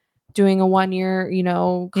in doing a 1-year,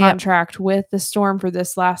 contract with the Storm for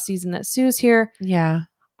this last season that Sue's here. Yeah.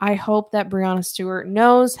 I hope that Breanna Stewart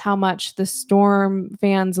knows how much the Storm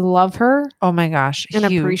fans love her. Oh my gosh. And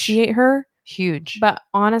appreciate her. Huge. But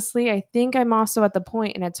honestly, I think I'm also at the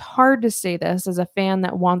point, and it's hard to say this as a fan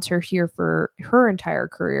that wants her here for her entire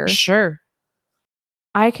career. Sure.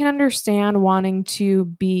 I can understand wanting to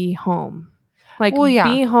be home.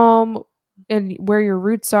 Be home and where your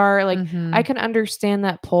roots are. I can understand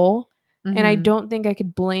that pull. Mm-hmm. And I don't think I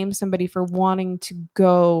could blame somebody for wanting to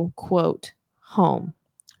go, quote, home.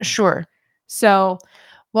 Sure. So,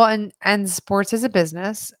 well, and sports is a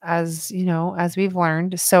business, as we've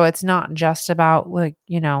learned. So it's not just about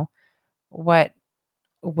what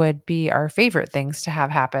would be our favorite things to have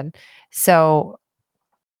happen. So,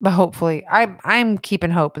 but hopefully, I'm keeping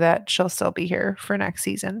hope that she'll still be here for next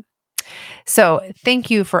season. So thank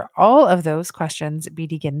you for all of those questions,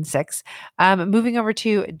 BD Giddens 6. Moving over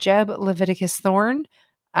to Jeb Leviticus Thorne.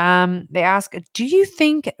 They ask, do you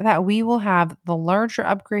think that we will have the larger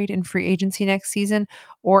upgrade in free agency next season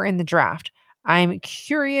or in the draft? I'm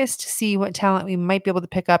curious to see what talent we might be able to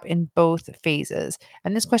pick up in both phases.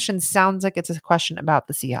 And this question sounds like it's a question about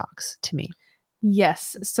the Seahawks to me.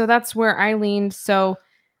 Yes. So that's where I leaned. So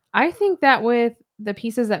I think that with the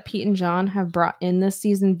pieces that Pete and John have brought in this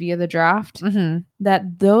season via the draft,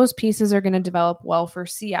 that those pieces are going to develop well for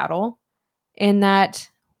Seattle, and that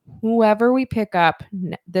whoever we pick up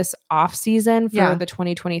this off season for the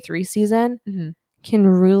 2023 season can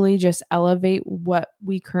really just elevate what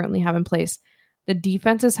we currently have in place. The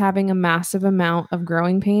defense is having a massive amount of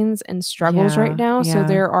growing pains and struggles right now. So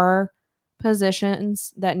there are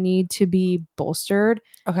positions that need to be bolstered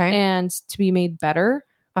and to be made better.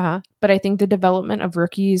 But I think the development of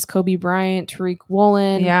rookies, Kobe Bryant, Tariq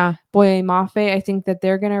Woolen, Boye Mafe, I think that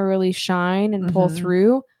they're going to really shine and pull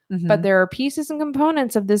through. But there are pieces and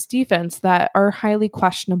components of this defense that are highly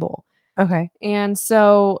questionable. And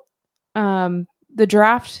so the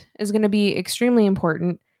draft is going to be extremely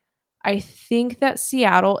important. I think that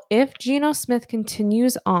Seattle, if Geno Smith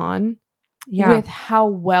continues on with how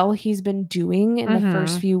well he's been doing in the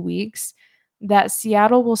first few weeks, that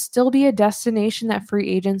Seattle will still be a destination that free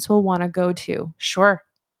agents will want to go to. Sure.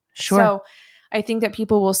 So I think that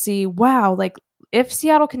people will see, wow, like if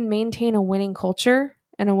Seattle can maintain a winning culture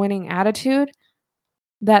and a winning attitude,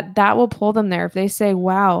 that will pull them there. If they say,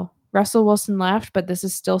 wow, Russell Wilson left, but this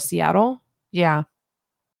is still Seattle. Yeah.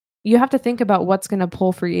 You have to think about what's going to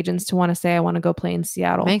pull free agents to want to say, I want to go play in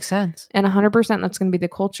Seattle. Makes sense. And 100% that's going to be the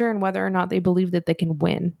culture and whether or not they believe that they can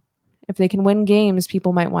win. If they can win games,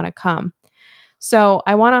 people might want to come. So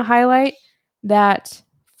I want to highlight that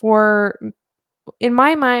in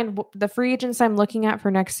my mind, the free agents I'm looking at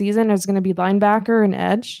for next season is going to be linebacker and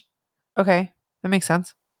edge. Okay. That makes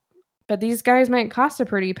sense. But these guys might cost a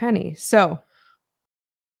pretty penny. So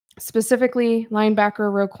specifically,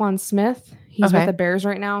 linebacker Roquan Smith. He's with the Bears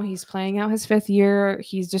right now. He's playing out his 5th year.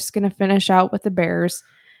 He's just going to finish out with the Bears.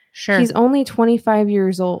 Sure. He's only 25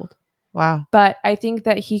 years old. Wow. But I think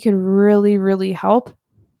that he could really, really help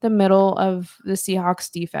the middle of the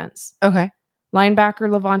Seahawks defense. Okay. Linebacker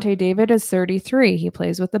Lavonte David is 33. He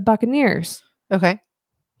plays with the Buccaneers. Okay.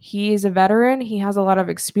 He's a veteran. He has a lot of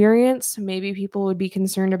experience. Maybe people would be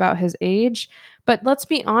concerned about his age. But let's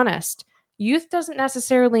be honest. Youth doesn't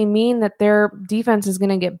necessarily mean that their defense is going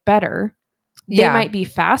to get better. They might be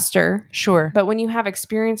faster. Sure. But when you have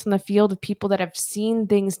experience on the field of people that have seen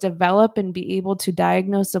things develop and be able to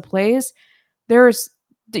diagnose the plays,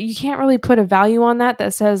 you can't really put a value on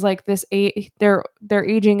that says like this they're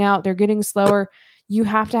aging out, they're getting slower. You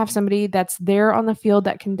have to have somebody that's there on the field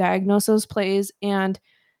that can diagnose those plays and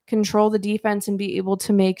control the defense and be able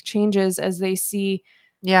to make changes as they see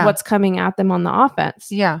what's coming at them on the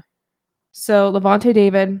offense. Yeah. So Lavonte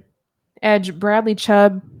David, edge Bradley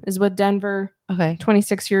Chubb is with Denver. Okay.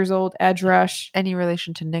 26 years old, edge rush. Any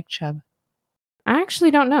relation to Nick Chubb? I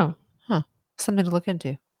actually don't know. Huh. Something to look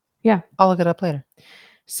into. Yeah. I'll look it up later.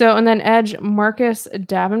 So, and then edge Marcus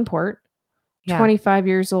Davenport, 25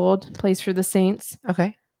 years old, plays for the Saints.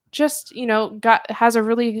 Okay. Just, has a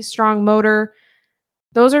really strong motor.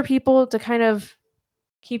 Those are people to kind of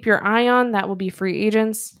keep your eye on. That will be free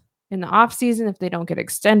agents in the offseason if they don't get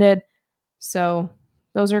extended. So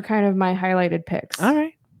those are kind of my highlighted picks. All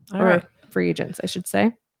right. Free agents, I should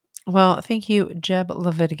say. Well, thank you, Jeb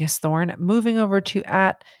Leviticus Thorne. Moving over to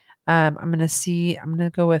I'm going to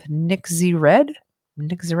go with Nick Zered,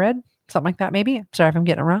 something like that, maybe. Sorry if I'm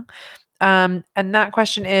getting it wrong. And that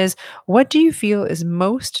question is, what do you feel is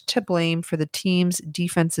most to blame for the team's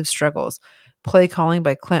defensive struggles? Play calling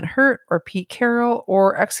by Clint Hurt or Pete Carroll,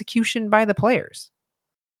 or execution by the players?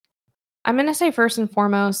 I'm going to say first and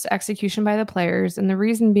foremost, execution by the players. And the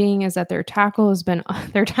reason being is that their tackling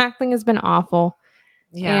has been awful.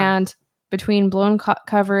 Yeah. And between blown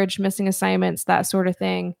coverage, missing assignments, that sort of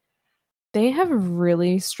thing, they have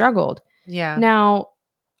really struggled. Yeah. Now,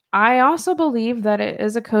 I also believe that it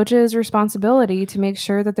is a coach's responsibility to make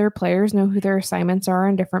sure that their players know who their assignments are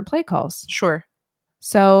in different play calls. Sure.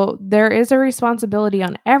 So there is a responsibility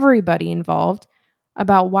on everybody involved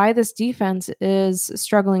about why this defense is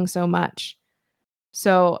struggling so much.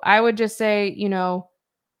 So I would just say, the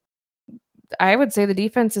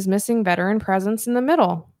defense is missing veteran presence in the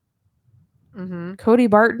middle. Mm-hmm. Cody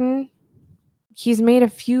Barton, he's made a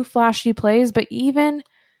few flashy plays, but even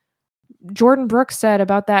Jordan Brooks said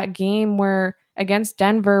about that game against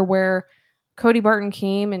Denver where Cody Barton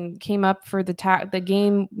came up for the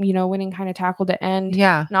game, winning kind of tackle to end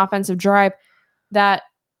an offensive drive, that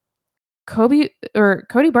Cody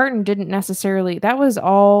Barton didn't necessarily, that was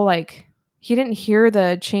all like, he didn't hear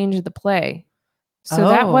the change of the play. So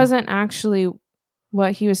that wasn't actually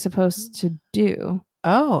what he was supposed to do.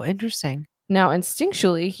 Oh, interesting. Now,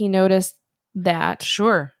 instinctually, he noticed that.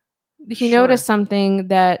 Sure. He noticed something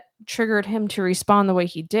that triggered him to respond the way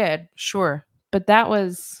he did. Sure. But that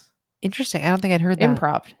was interesting. I don't think I'd heard that.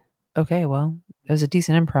 Improv. Okay, well, it was a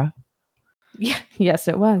decent improv. Yeah. Yes,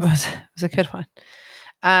 it was. It was a good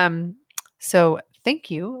one. So thank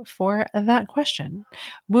you for that question.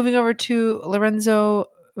 Moving over to Lorenzo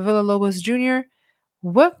Villalobos Jr.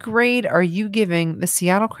 What grade are you giving the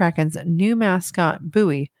Seattle Kraken's new mascot,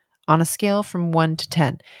 Bowie, on a scale from 1 to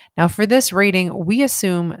 10? Now, for this rating, we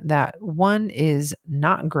assume that 1 is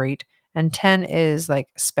not great and 10 is like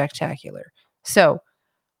spectacular. So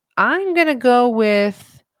I'm going to go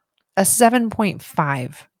with a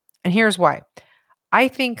 7.5. And here's why. I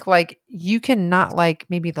think like you cannot like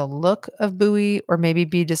maybe the look of Bowie, or maybe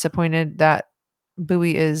be disappointed that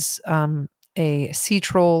Bowie is a sea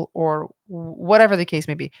troll or whatever the case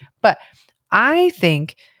may be. But I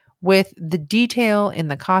think with the detail in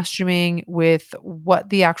the costuming, with what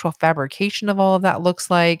the actual fabrication of all of that looks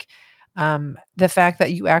like, the fact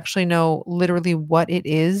that you actually know literally what it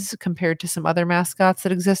is compared to some other mascots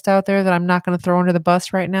that exist out there that I'm not going to throw under the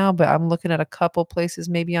bus right now, but I'm looking at a couple places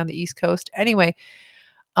maybe on the East Coast. Anyway,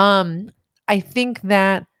 I think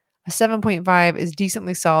that a 7.5 is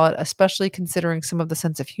decently solid, especially considering some of the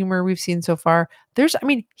sense of humor we've seen so far.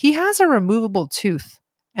 He has a removable tooth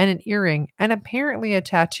and an earring and apparently a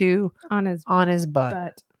tattoo on his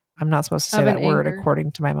butt. I'm not supposed to say that word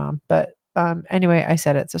according to my mom, but anyway, I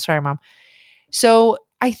said it. So sorry, Mom. So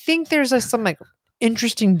I think there's some like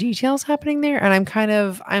interesting details happening there. And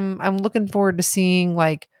I'm looking forward to seeing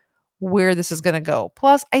like where this is going to go.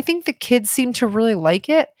 Plus, I think the kids seem to really like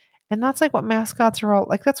it. And that's like what mascots are all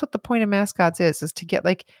like. That's what the point of mascots is to get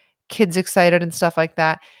like kids excited and stuff like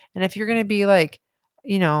that. And if you're going to be like, a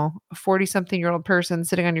 40-something-year-old person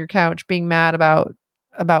sitting on your couch being mad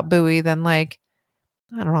about Bowie, then like,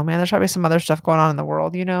 I don't know, man, there's probably some other stuff going on in the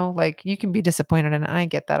world, like you can be disappointed in it. I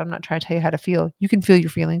get that. I'm not trying to tell you how to feel. You can feel your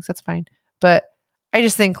feelings. That's fine. But I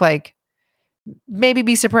just think like maybe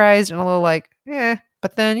be surprised and a little like,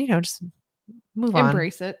 but then, just move on.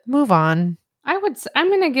 Embrace it. Move on. I'm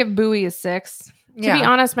going to give Bowie a 6. To be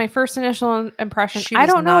honest, my first initial impression, I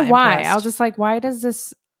don't know why. Impressed. I was just like, why does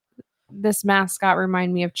this mascot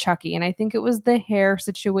remind me of Chucky? And I think it was the hair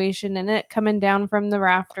situation and it coming down from the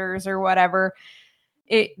rafters or whatever.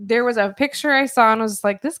 There was a picture I saw and was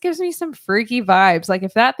like, this gives me some freaky vibes. Like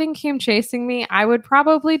if that thing came chasing me, I would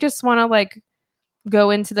probably just want to like go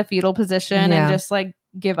into the fetal position and just like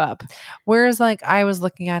give up. Whereas like I was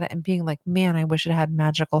looking at it and being like, man, I wish it had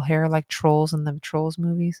magical hair like Trolls in the Trolls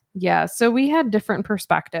movies. Yeah. So we had different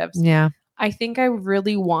perspectives. Yeah. I think I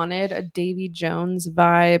really wanted a Davy Jones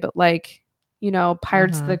vibe, like,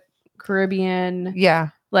 Pirates of the Caribbean. Yeah.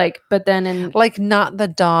 Like, but then like not the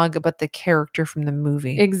dog, but the character from the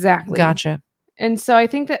movie. Exactly. Gotcha. And so I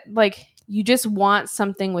think that like you just want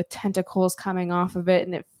something with tentacles coming off of it.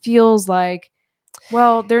 And it feels like,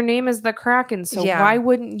 well, their name is the Kraken. So why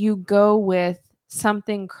wouldn't you go with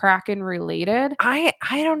something Kraken related? I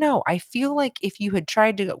don't know. I feel like if you had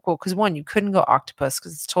tried to go, because one, you couldn't go octopus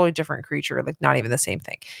because it's a totally different creature, like not even the same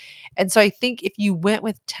thing. And so I think if you went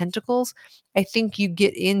with tentacles, I think you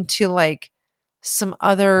get into like some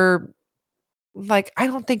other, like, I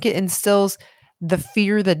don't think it instills the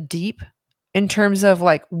fear the deep in terms of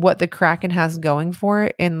like what the Kraken has going for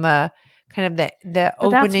it in the kind of the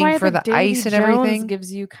opening for the ice and everything.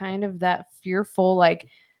 Gives you kind of that fearful like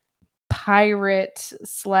pirate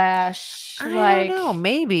 / like I don't know,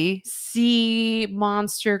 maybe sea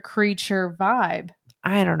monster creature vibe.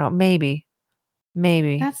 I don't know, maybe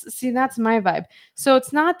that's my vibe. So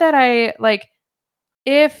it's not that I like,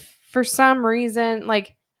 if for some reason,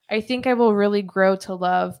 like I think I will really grow to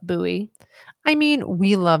love Bowie. I mean,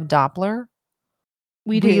 we love Doppler.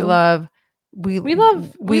 We love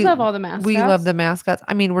all the mascots. We love the mascots.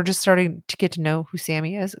 I mean, we're just starting to get to know who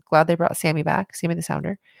Sammy is. Glad they brought Sammy back, Sammy the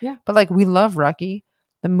Sounder. Yeah. But like, we love Rucky.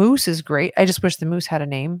 The moose is great. I just wish the moose had a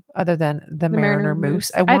name other than the Mariner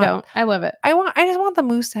Moose. I love it. I just want the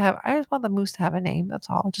moose to have a name. That's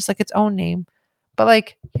all. Just like its own name. But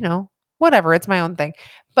like, whatever. It's my own thing.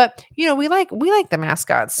 But we like the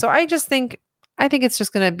mascots. So I think it's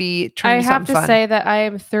just going to be. I have to say that I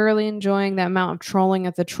am thoroughly enjoying the amount of trolling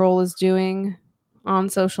that the troll is doing on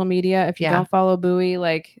social media. If you don't follow Bowie,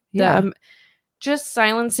 like just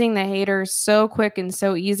silencing the haters so quick and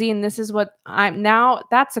so easy. And this is what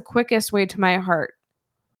that's the quickest way to my heart.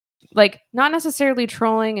 Like not necessarily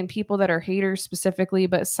trolling and people that are haters specifically,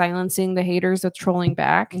 but silencing the haters with trolling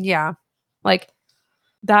back. Yeah. Like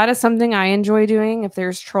that is something I enjoy doing. If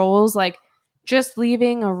there's trolls, like just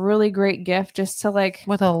leaving a really great gift just to like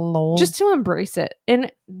with a lol, just to embrace it.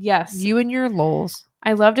 And yes, you and your lols.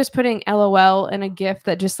 I love just putting LOL in a gift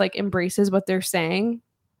that just like embraces what they're saying.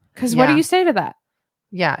 Because what do you say to that?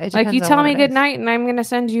 Yeah. Like you tell me good night and I'm going to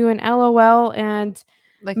send you an LOL and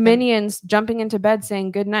like minions jumping into bed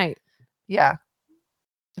saying good night. Yeah.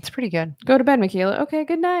 It's pretty good. Go to bed, Michaela. Okay.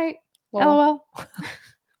 Good night. LOL.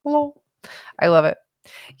 Lol. I love it.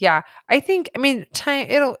 Yeah. I mean, time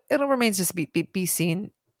it'll remain just be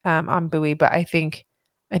seen on Bowie, but I think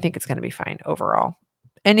it's going to be fine overall.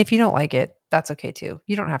 And if you don't like it, that's okay too.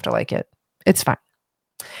 You don't have to like it. It's fine.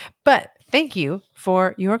 But thank you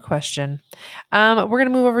for your question. We're going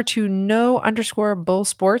to move over to no_bull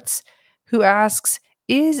sports, who asks,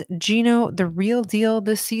 is Geno the real deal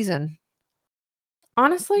this season?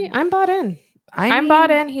 Honestly, I'm bought in. I'm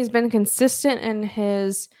bought in. He's been consistent in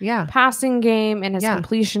his passing game and his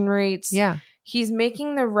completion rates. Yeah. He's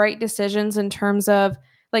making the right decisions in terms of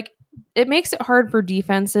like, it makes it hard for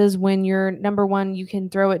defenses when you're number one, you can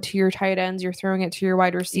throw it to your tight ends, you're throwing it to your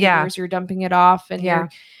wide receivers, you're dumping it off, and you're,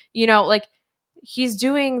 like he's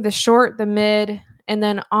doing the short, the mid, and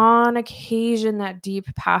then on occasion that deep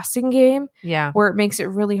passing game. Yeah. Where it makes it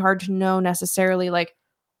really hard to know necessarily like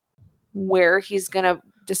where he's gonna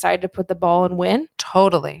decide to put the ball and win.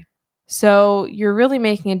 Totally. So you're really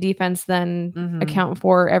making a defense then account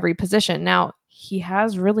for every position. Now, he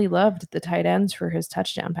has really loved the tight ends for his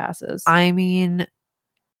touchdown passes. I mean,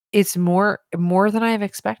 it's more than I've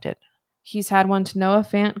expected. He's had one to Noah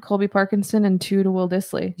Fant, Colby Parkinson, and 2 to Will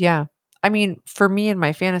Dissly. Yeah. I mean, for me and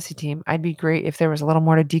my fantasy team, I'd be great if there was a little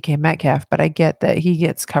more to DK Metcalf, but I get that he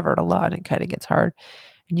gets covered a lot and it kind of gets hard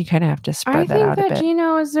And you kind of have to spread that out a bit. I think that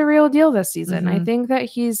Geno is the real deal this season. I think that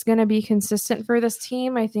he's going to be consistent for this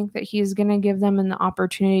team. I think that he's going to give them an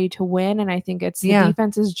opportunity to win. And I think it's the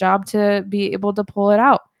defense's job to be able to pull it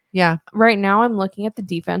out. Yeah. Right now, I'm looking at the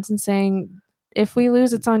defense and saying, if we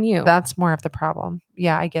lose, it's on you. That's more of the problem.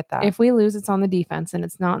 Yeah, I get that. If we lose, it's on the defense and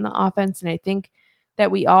it's not on the offense. And I think that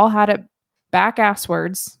we all had it back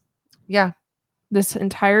asswards. Yeah. This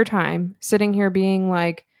entire time, sitting here being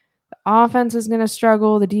like, the offense is going to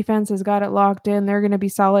struggle. The defense has got it locked in. They're going to be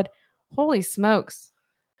solid. Holy smokes.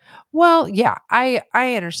 Well, yeah, I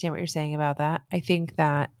understand what you're saying about that. I think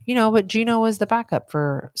that, but Geno was the backup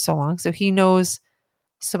for so long. So he knows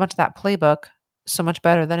so much of that playbook so much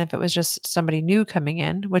better than if it was just somebody new coming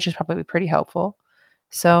in, which is probably pretty helpful.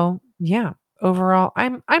 So yeah, overall,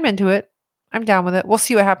 I'm into it. I'm down with it. We'll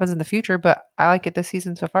see what happens in the future, but I like it this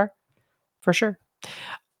season so far, for sure.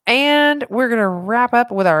 And we're going to wrap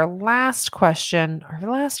up with our last question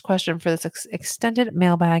for this extended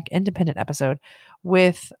mailbag independent episode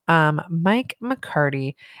with Mike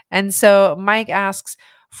McCarty. And so Mike asks,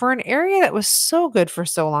 for an area that was so good for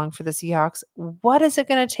so long for the Seahawks, what is it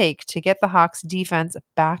going to take to get the Hawks defense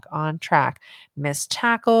back on track? Missed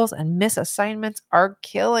tackles and missed assignments are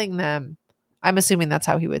killing them. I'm assuming that's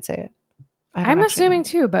how he would say it. I'm assuming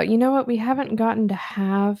too, but you know what? We haven't gotten to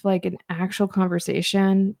have like an actual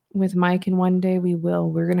conversation with Mike, and one day we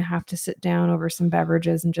will. We're going to have to sit down over some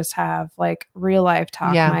beverages and just have like real life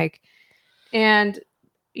talk, Mike. And,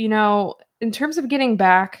 in terms of getting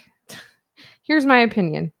back, here's my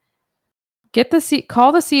opinion.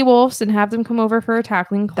 Call the Seawolves and have them come over for a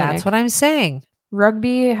tackling clinic. That's what I'm saying.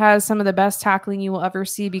 Rugby has some of the best tackling you will ever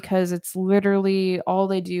see because it's literally all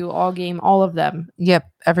they do all game, all of them.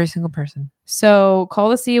 Yep. Every single person. So call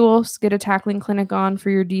the Seawolves, get a tackling clinic on for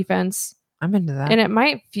your defense. I'm into that. And it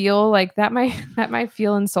might feel like that might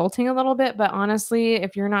feel insulting a little bit, but honestly,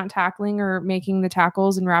 if you're not tackling or making the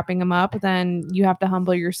tackles and wrapping them up, then you have to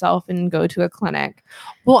humble yourself and go to a clinic.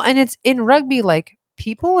 Well, and it's in rugby, like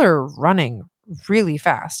people are running really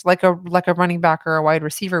fast, like a running back or a wide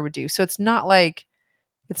receiver would do. So it's not like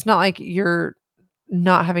you're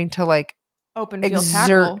not having to like open field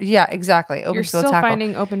tackle. Yeah, exactly. You're still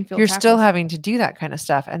finding open field. You're still having to do that kind of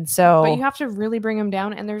stuff, and so. But you have to really bring them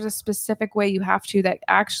down, and there's a specific way you have to that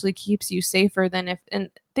actually keeps you safer than if. And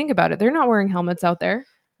think about it, they're not wearing helmets out there.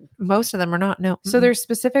 Most of them are not. No. So there's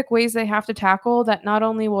specific ways they have to tackle that not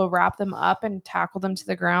only will wrap them up and tackle them to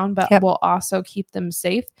the ground, but will also keep them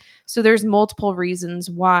safe. So there's multiple reasons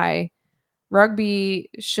why rugby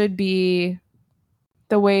should be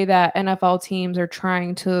the way that NFL teams are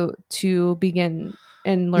trying to begin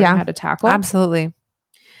and learn how to tackle. Absolutely.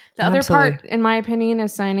 The other part, in my opinion,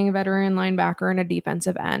 is signing a veteran linebacker and a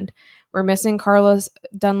defensive end. We're missing Carlos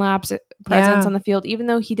Dunlap's presence on the field, even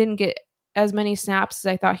though he didn't get as many snaps as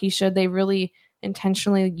I thought he should. They really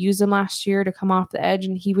intentionally used him last year to come off the edge,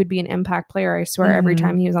 and he would be an impact player, I swear, every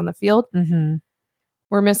time he was on the field.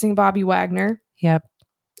 We're missing Bobby Wagner. Yep.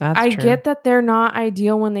 I get that they're not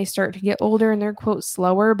ideal when they start to get older and they're, quote,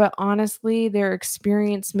 slower, but honestly, their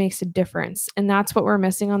experience makes a difference. And that's what we're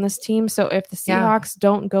missing on this team. So if the Seahawks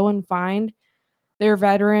don't go and find their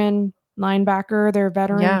veteran linebacker, their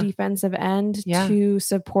veteran defensive end to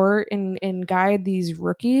support and guide these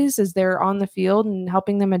rookies as they're on the field and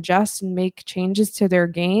helping them adjust and make changes to their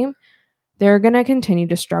game, they're going to continue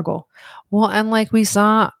to struggle. Well, and like we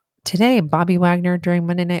saw today, Bobby Wagner during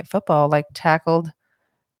Monday Night Football, like tackled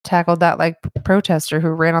that like protester who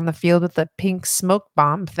ran on the field with the pink smoke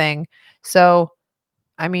bomb thing. So,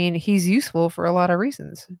 I mean, he's useful for a lot of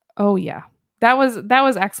reasons. Oh yeah. That was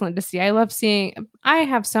excellent to see. I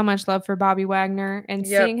have so much love for Bobby Wagner, and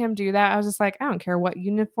seeing him do that, I was just like, I don't care what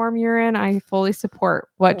uniform you're in. I fully support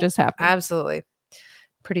what just happened. Absolutely.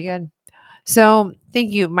 Pretty good. So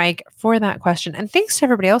thank you, Mike, for that question. And thanks to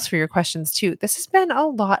everybody else for your questions too. This has been a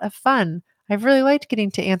lot of fun. I've really liked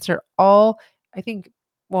getting to answer 13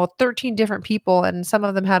 different people, and some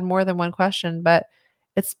of them had more than one question, but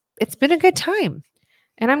it's been a good time.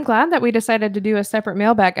 And I'm glad that we decided to do a separate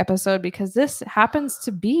mailbag episode, because this happens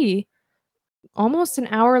to be almost an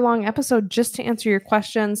hour-long episode just to answer your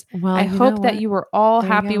questions. Well, I hope that you were all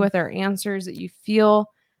happy with our answers, that you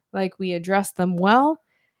feel like we addressed them well.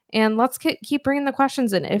 And let's keep bringing the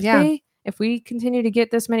questions in. If we continue to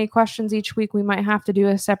get this many questions each week, we might have to do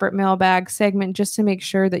a separate mailbag segment just to make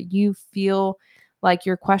sure that you feel like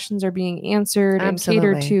your questions are being answered and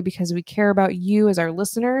catered to, because we care about you as our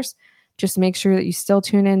listeners. Just make sure that you still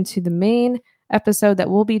tune in to the main episode that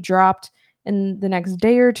will be dropped in the next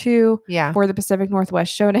day or two for the Pacific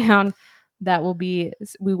Northwest Showdown. We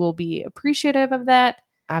will be appreciative of that.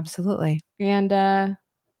 Absolutely. And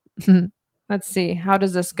Let's see. How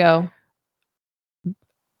does this go?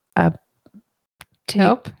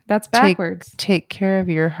 Nope, that's backwards. Take care of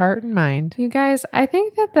your heart and mind. You guys, I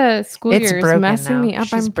think that the school year is messing me up.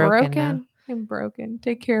 I'm broken. I'm broken.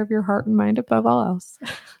 Take care of your heart and mind above all else.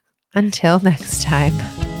 Until next time.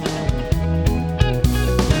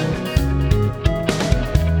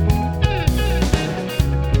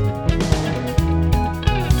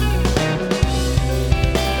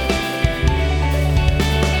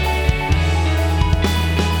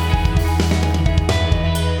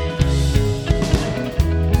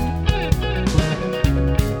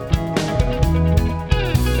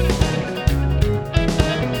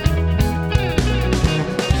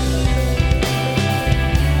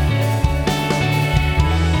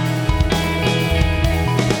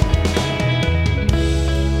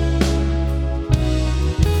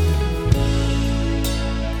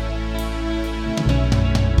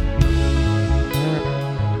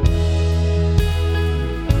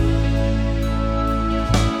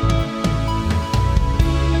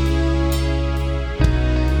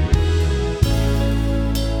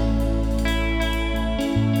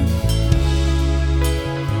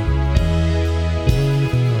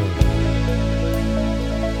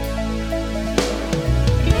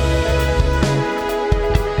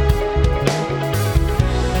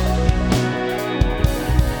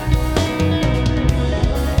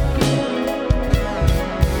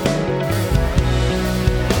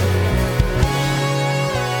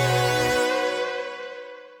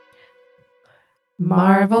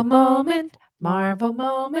 Marvel moment, Marvel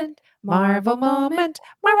moment, Marvel moment,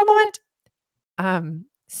 Marvel moment.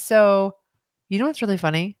 So you know what's really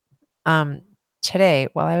funny? Today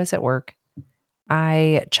while I was at work,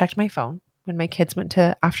 I checked my phone when my kids went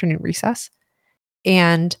to afternoon recess.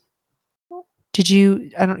 And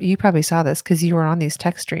you probably saw this because you were on these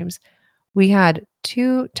text streams. We had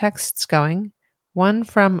 2 texts going, one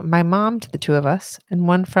from my mom to the 2 of us and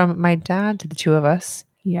one from my dad to the 2 of us.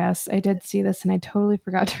 Yes, I did see this and I totally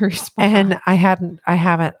forgot to respond. And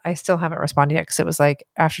I still haven't responded yet because it was like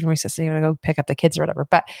afternoon recess, I'm going to go pick up the kids or whatever.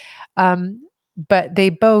 But they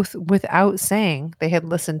both, without saying they had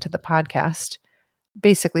listened to the podcast,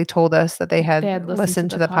 basically told us that they had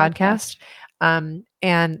listened to the podcast.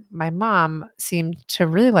 And my mom seemed to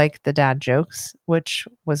really like the dad jokes, which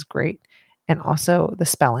was great. And also the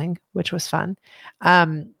spelling, which was fun.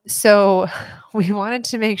 So we wanted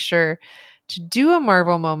to make sure to do a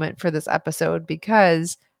Marvel moment for this episode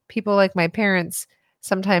because people like my parents,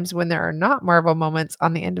 sometimes when there are not Marvel moments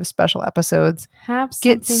on the end of special episodes,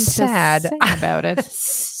 get sad about it.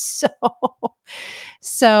 So,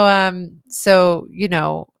 you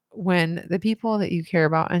know, when the people that you care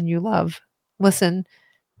about and you love listen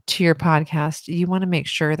to your podcast, you want to make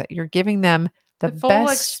sure that you're giving them the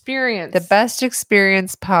best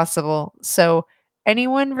experience possible. So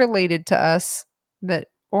anyone related to us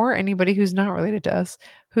or anybody who's not related to us,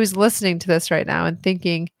 who's listening to this right now and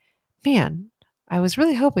thinking, man, I was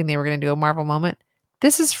really hoping they were going to do a Marvel moment.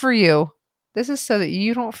 This is for you. This is so that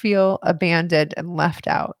you don't feel abandoned and left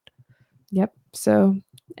out. Yep. So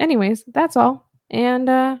anyways, that's all.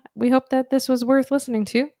 And we hope that this was worth listening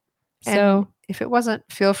to. So and if it wasn't,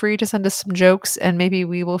 feel free to send us some jokes and maybe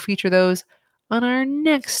we will feature those on our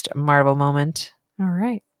next Marvel moment. All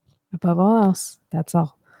right. Above all else, that's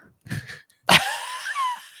all.